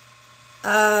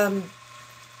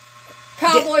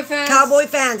Cowboy fans. Cowboy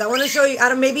fans, I want to show you. I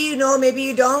don't. Maybe you know, maybe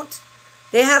you don't.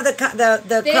 They have the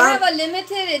They Crown, have a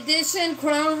limited edition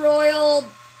Crown Royal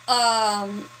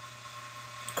Crown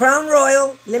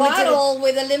Royal limited. bottle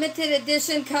with a limited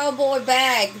edition cowboy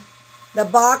bag. The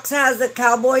box has the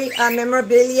cowboy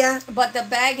memorabilia, But the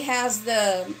bag has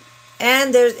the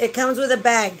and it comes with a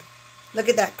bag. Look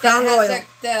at that Crown that has Royal.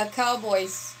 the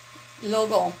Cowboys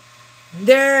logo.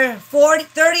 They're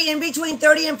 30 in between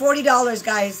 $30 and $40,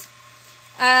 guys.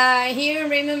 Here in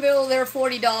Raymondville, they're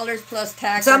 $40 plus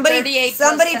tax. Somebody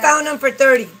found them for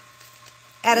 30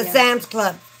 at a Sam's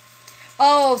Club.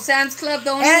 Oh, Sam's Club. The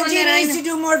only one Angie that I needs to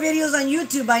do more videos on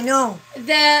YouTube. I know.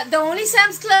 the only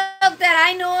Sam's Club that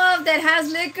I know of that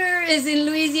has liquor is in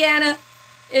Louisiana,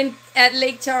 at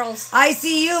Lake Charles. I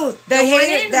see you. The one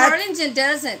in Harlingen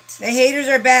doesn't. The haters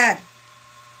are bad.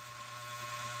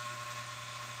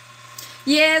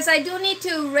 Yes, I do need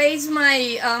to raise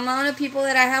my amount of people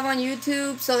that I have on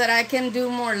YouTube so that I can do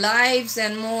more lives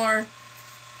and more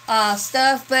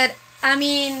stuff. But I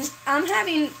mean, I'm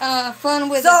having fun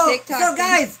with the TikTok. So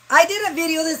guys, I did a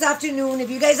video this afternoon. If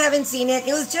you guys haven't seen it,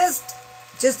 it was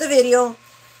just a video.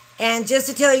 And just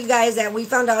to tell you guys that we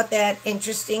found out that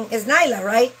interesting is Nyla,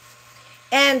 right?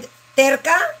 And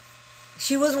Terca,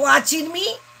 she was watching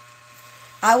me.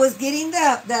 I was getting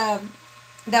the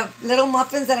little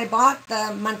muffins that I bought,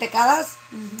 the mantecadas.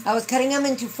 Mm-hmm. I was cutting them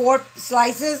into 4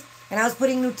 slices, and I was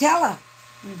putting Nutella.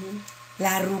 Mm-hmm.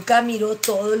 La ruca miró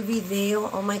todo el video.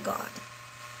 Oh my God.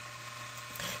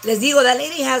 Les digo, that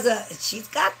lady she's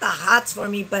got the hots for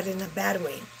me, but in a bad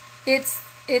way.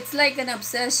 It's like an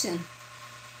obsession.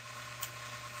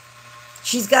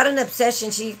 She's got an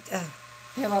obsession.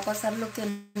 Me va a pasar lo que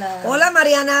la... Hola,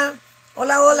 Mariana.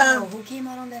 Hola, hola. Oh, who came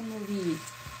out on that movie?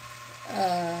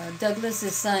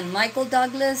 Douglas's son, Michael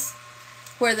Douglas,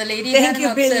 where the lady had an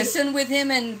obsession with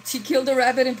him and she killed a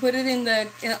rabbit and put it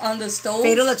on the stove.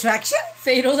 Fatal Attraction?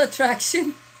 Fatal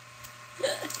Attraction.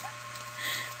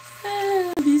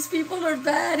 These people are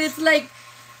bad. It's like,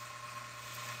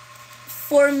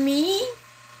 for me,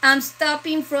 I'm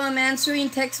stopping from answering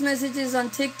text messages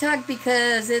on TikTok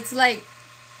because it's like,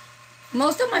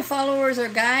 most of my followers are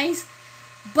guys,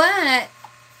 but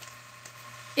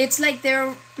it's like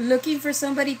they're looking for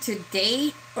somebody to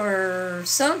date or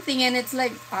something, and it's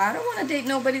like, I don't want to date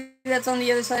nobody that's on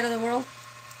the other side of the world,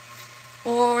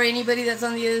 or anybody that's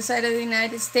on the other side of the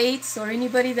United States, or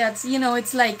anybody that's,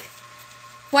 it's like,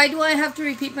 why do I have to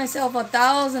repeat myself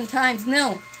 1,000 times?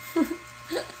 No.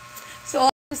 So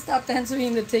I'll stop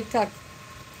answering the TikTok.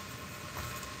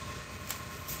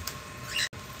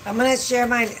 I'm going to share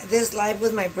this live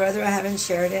with my brother. I haven't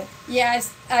shared it. Yeah,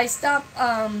 I stopped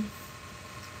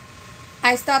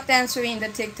answering the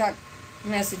TikTok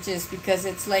messages because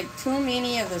it's like too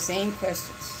many of the same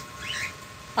questions.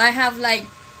 I have like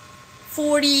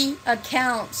 40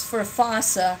 accounts for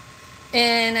FASA,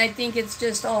 and I think it's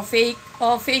just all fake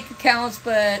accounts,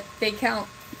 but they count.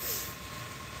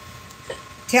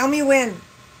 Tell me when.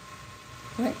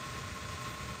 What?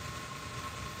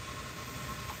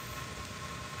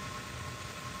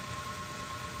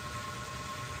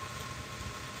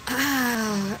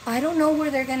 I don't know where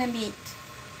they're gonna meet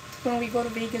when we go to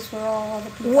Vegas for all the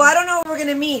people. Well, I don't know where we're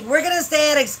going to meet. We're going to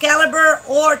stay at Excalibur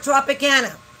or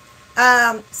Tropicana.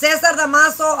 Cesar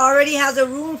Damaso already has a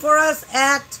room for us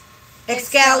at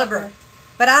Excalibur.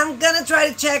 But I'm going to try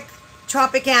to check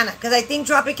Tropicana because I think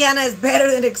Tropicana is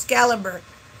better than Excalibur.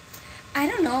 I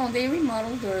don't know. They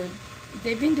remodeled or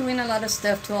they've been doing a lot of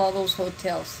stuff to all those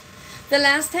hotels. The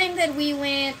last time that we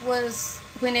went was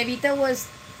when Evita was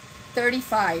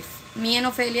 35. Me and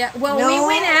Ofelia. Well, No. we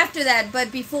went after that,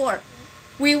 but before.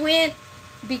 We went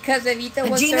because Evita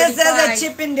was Gina 35. says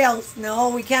at Chippendales. No,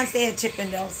 we can't stay at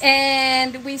Chippendales.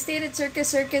 And we stayed at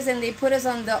Circus, and they put us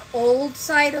on the old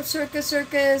side of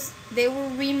Circus. They were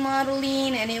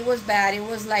remodeling, and it was bad. It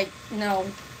was like, no.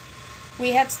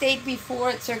 We had stayed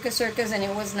before at Circus, and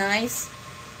it was nice.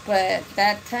 But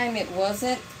that time it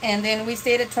wasn't. And then we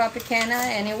stayed at Tropicana,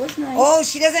 and it was nice. Oh,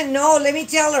 she doesn't know. Let me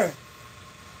tell her.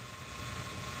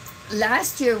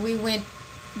 Last year we went,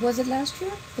 was it last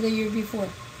year or the year before?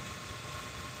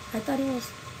 I thought it was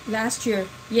last year.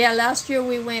 Yeah, last year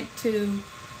we went to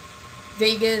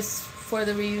Vegas for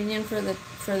the reunion for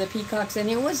the Peacocks, and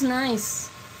it was nice.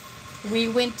 We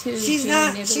went to She's Jane not-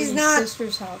 Evelyn's she's not-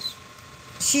 sister's house.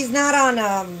 She's not on,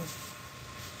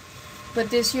 But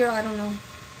this year, I don't know.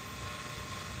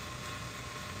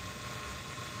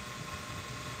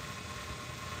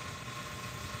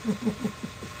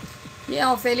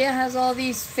 Yeah, Ophelia has all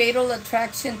these fatal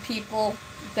attraction people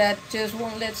that just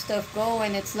won't let stuff go,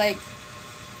 and it's like,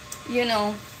 you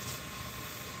know,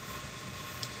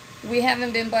 we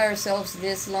haven't been by ourselves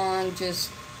this long just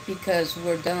because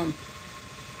we're dumb.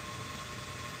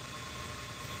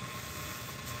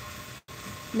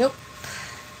 Nope.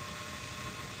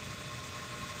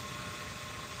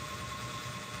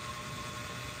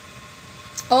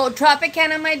 Oh,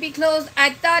 Tropicana might be closed.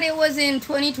 I thought it was in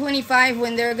 2025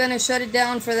 when they're going to shut it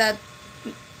down for that.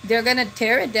 They're going to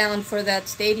tear it down for that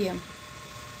stadium.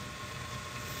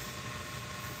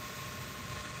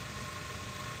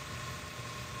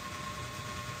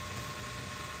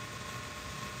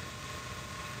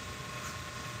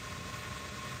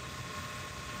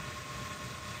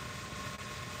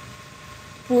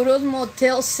 Puros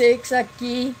Motel 6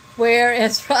 aquí. Where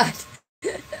is right?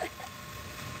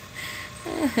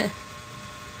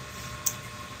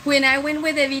 When I went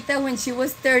with Evita when she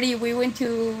was 30, we went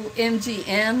to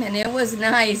MGM and it was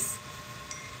nice.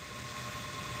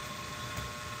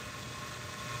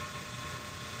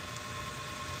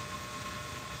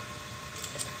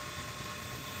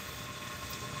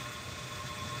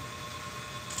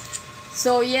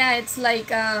 So yeah, it's like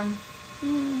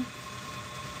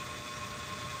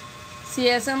si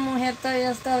esa mujer todavía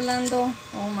está hablando,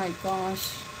 oh my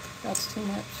gosh, that's too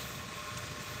much.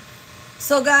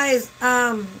 So guys,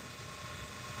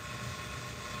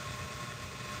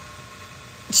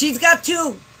 she's got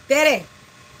two. Tere.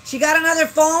 She got another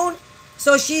phone,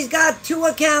 so she's got two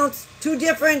accounts, two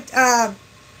different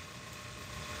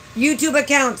YouTube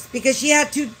accounts because she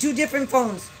had two different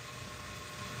phones.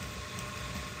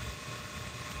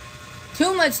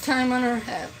 Too much time on her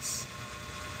hands.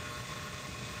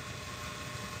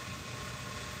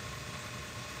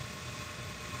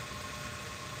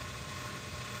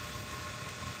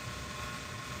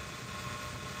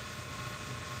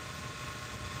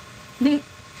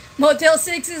 Motel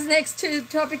 6 is next to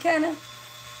Tropicana.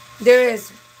 There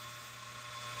is.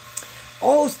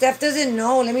 Oh, Steph doesn't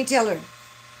know. Let me tell her.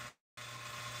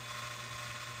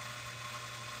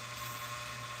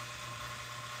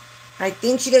 I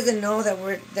think she doesn't know that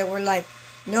we're live.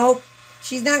 Nope.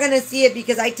 She's not gonna see it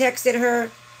because I texted her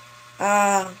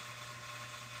at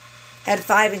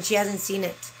 5 and she hasn't seen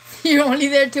it. You're only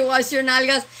there to wash your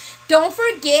nalgas. Don't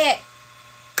forget.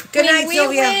 Good when night, we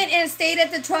Sylvia. went and stayed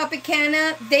at the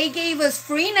Tropicana, they gave us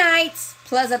free nights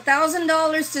plus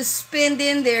 $1,000 to spend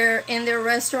in their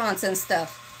restaurants and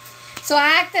stuff. So I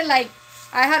acted like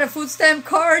I had a food stamp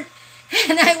card,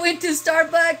 and I went to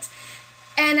Starbucks,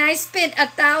 and I spent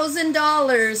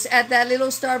 $1,000 at that little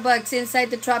Starbucks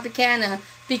inside the Tropicana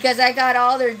because I got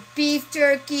all their beef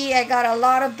jerky, I got a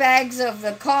lot of bags of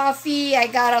the coffee, I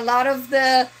got a lot of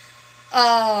the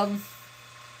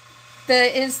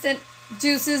instant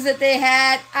juices that they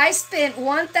had. I spent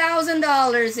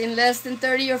 $1,000 in less than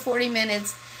 30 or 40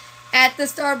 minutes at the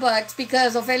Starbucks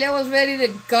because Ophelia was ready to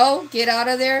go, get out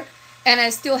of there, and I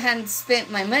still hadn't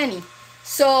spent my money.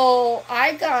 So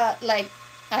I got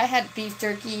I had beef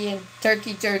jerky and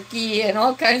turkey jerky and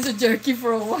all kinds of jerky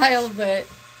for a while, but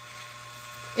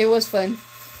it was fun.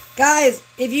 Guys,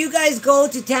 if you guys go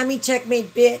to Tammy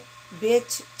Checkmate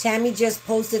bitch, Tammy just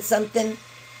posted something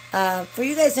for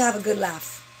you guys to have a good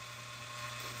laugh.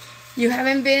 You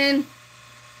haven't been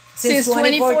since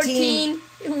 2014.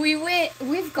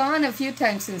 We've gone a few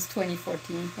times since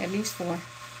 2014, at least 4.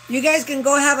 You guys can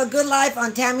go have a good life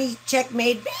on Tammy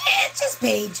Checkmate Bitches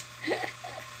page.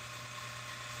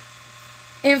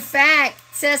 In fact,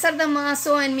 Cesar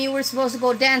Damaso and me were supposed to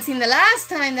go dancing the last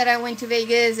time that I went to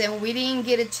Vegas, and we didn't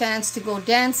get a chance to go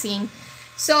dancing.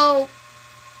 So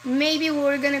maybe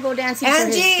we're going to go dancing for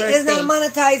his Angie birthday. is not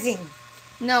monetizing.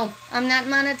 No, I'm not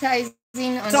monetizing.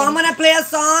 So I'm going to play a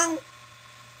song.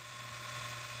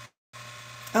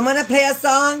 I'm going to play a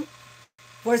song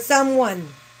for someone.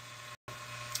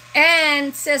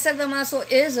 And Cesar Damaso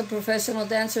is a professional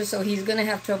dancer, so he's going to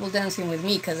have trouble dancing with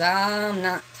me because I'm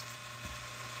not.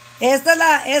 Esta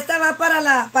va para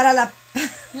la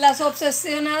Las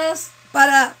obsesionadas.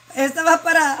 Esta va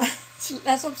para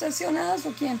Las obsesionadas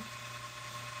o quién?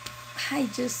 I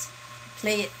just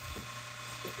play it.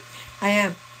 I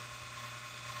am.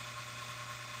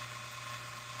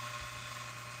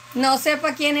 No sé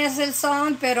para quién es el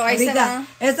song, pero ahí se va.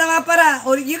 Esta va para,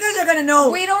 you guys are gonna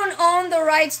know. We don't own the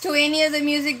rights to any of the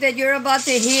music that you're about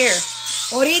to hear.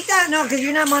 Ahorita, no, because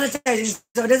you're not monetizing,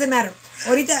 so it doesn't matter.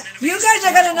 Ahorita, you guys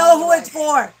are gonna know who it's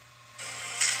for.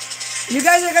 You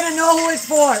guys are gonna know who it's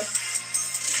for.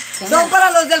 Son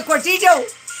para los del cuartillo,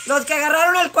 los que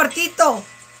agarraron el cuartito.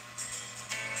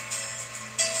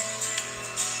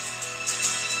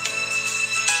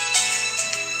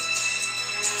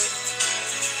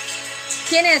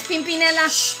 ¿Quién es? Pimpinela.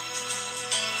 Eres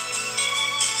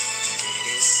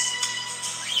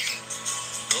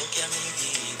lo que a mi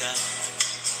vida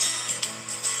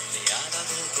le ha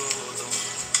dado todo.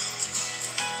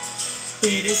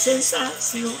 Eres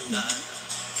sensacional.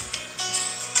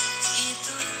 Y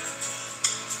tú,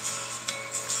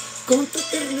 Con tu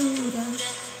ternura,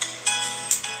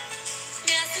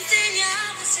 me has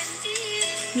enseñado a sentir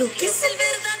lo que es el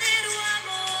verdadero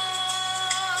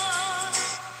amor.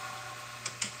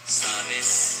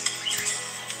 Sabes,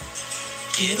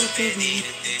 quiero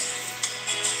pedirte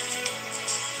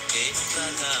que nunca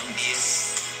cambies.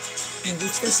 Me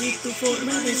gusta así tu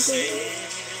forma de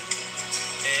ser.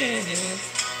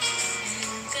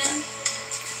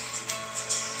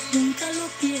 Nunca lo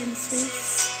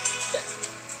pienses.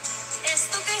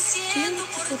 Esto que siento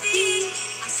por ti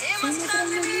hace más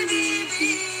grande mi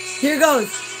vivir. Here goes.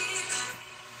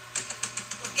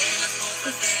 Porque las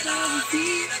cosas de la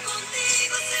vida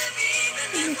contigo se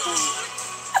viven mejor.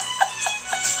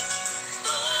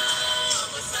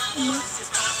 Todo es amor si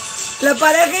estamos La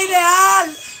pareja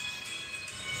ideal.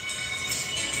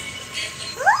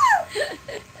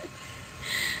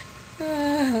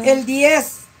 El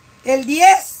 10. El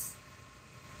 10.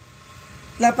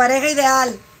 La pareja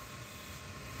ideal.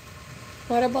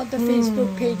 What about the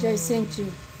Facebook page I sent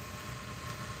you?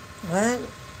 What?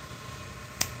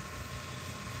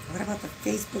 What about the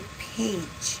Facebook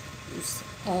page?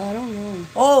 I don't know.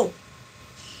 Oh.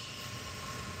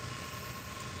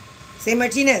 Say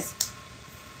Martinez.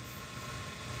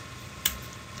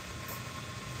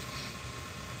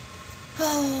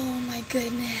 Oh my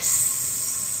goodness.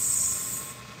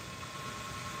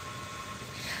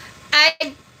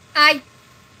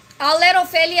 I'll let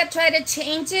Ofelia try to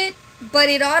change it, but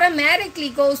it automatically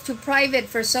goes to private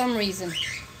for some reason.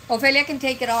 Ofelia can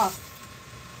take it off.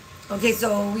 Okay,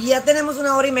 so ya tenemos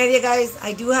 1:30, guys.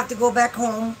 I do have to go back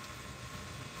home.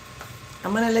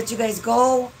 I'm gonna let you guys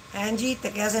go. Angie,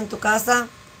 te quedas en tu casa.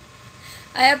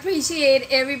 I appreciate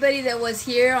everybody that was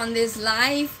here on this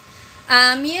live.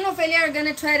 Me and Ofelia are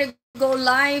gonna try to go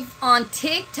live on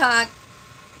TikTok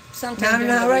sometime.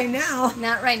 Not right now.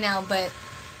 Not right now, but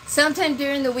sometime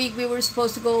during the week we were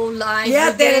supposed to go live.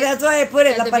 Yeah, that's why I put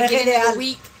it. At La the pareja beginning of ideal. the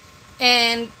week,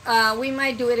 and we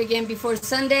might do it again before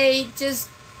Sunday, just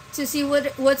to see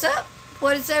what's up.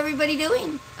 What is everybody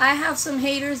doing? I have some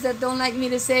haters that don't like me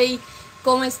to say,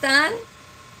 ¿Cómo están?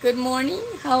 Good morning.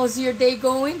 How's your day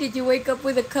going? Did you wake up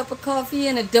with a cup of coffee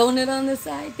and a donut on the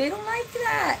side? They don't like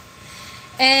that.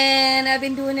 And I've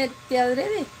been doing it de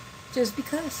adrede, just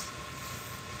because.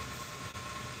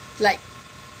 Like,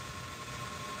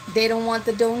 they don't want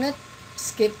the donut,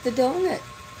 skip the donut.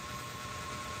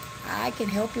 I can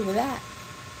help you with that.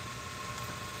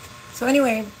 So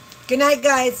anyway, good night,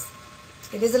 guys.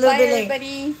 It is a little Bye, bit late.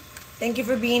 everybody. Thank you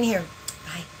for being here.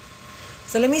 Bye.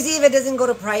 So let me see if it doesn't go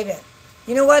to private.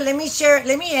 You know what? Let me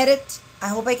edit. I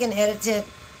hope I can edit it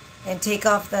and take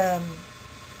off the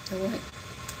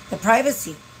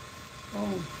privacy.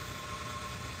 Oh.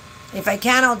 If I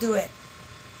can, I'll do it.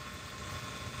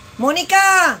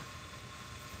 Mónica,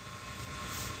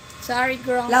 Sorry,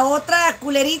 girl. la otra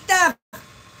culerita.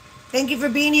 Thank you for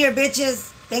being here,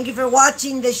 bitches. Thank you for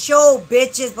watching the show,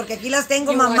 bitches. Porque aquí las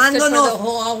tengo You watched it for the mamándonos.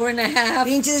 whole hour and a half.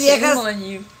 Pinches Shame viejas. on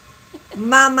you.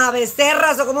 Mama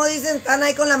becerras, o como dicen, están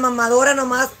ahí con la mamadora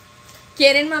nomás.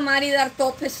 Quieren mamar y dar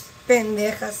topes.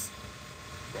 Pendejas.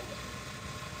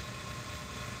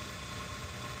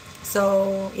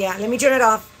 So, yeah, let me turn it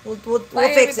off. We'll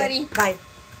Bye, fix everybody. it. Bye.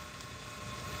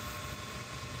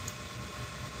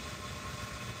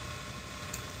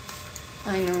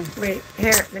 I know. Wait,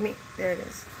 here, let me, there it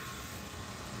is.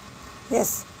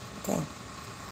 Yes, okay.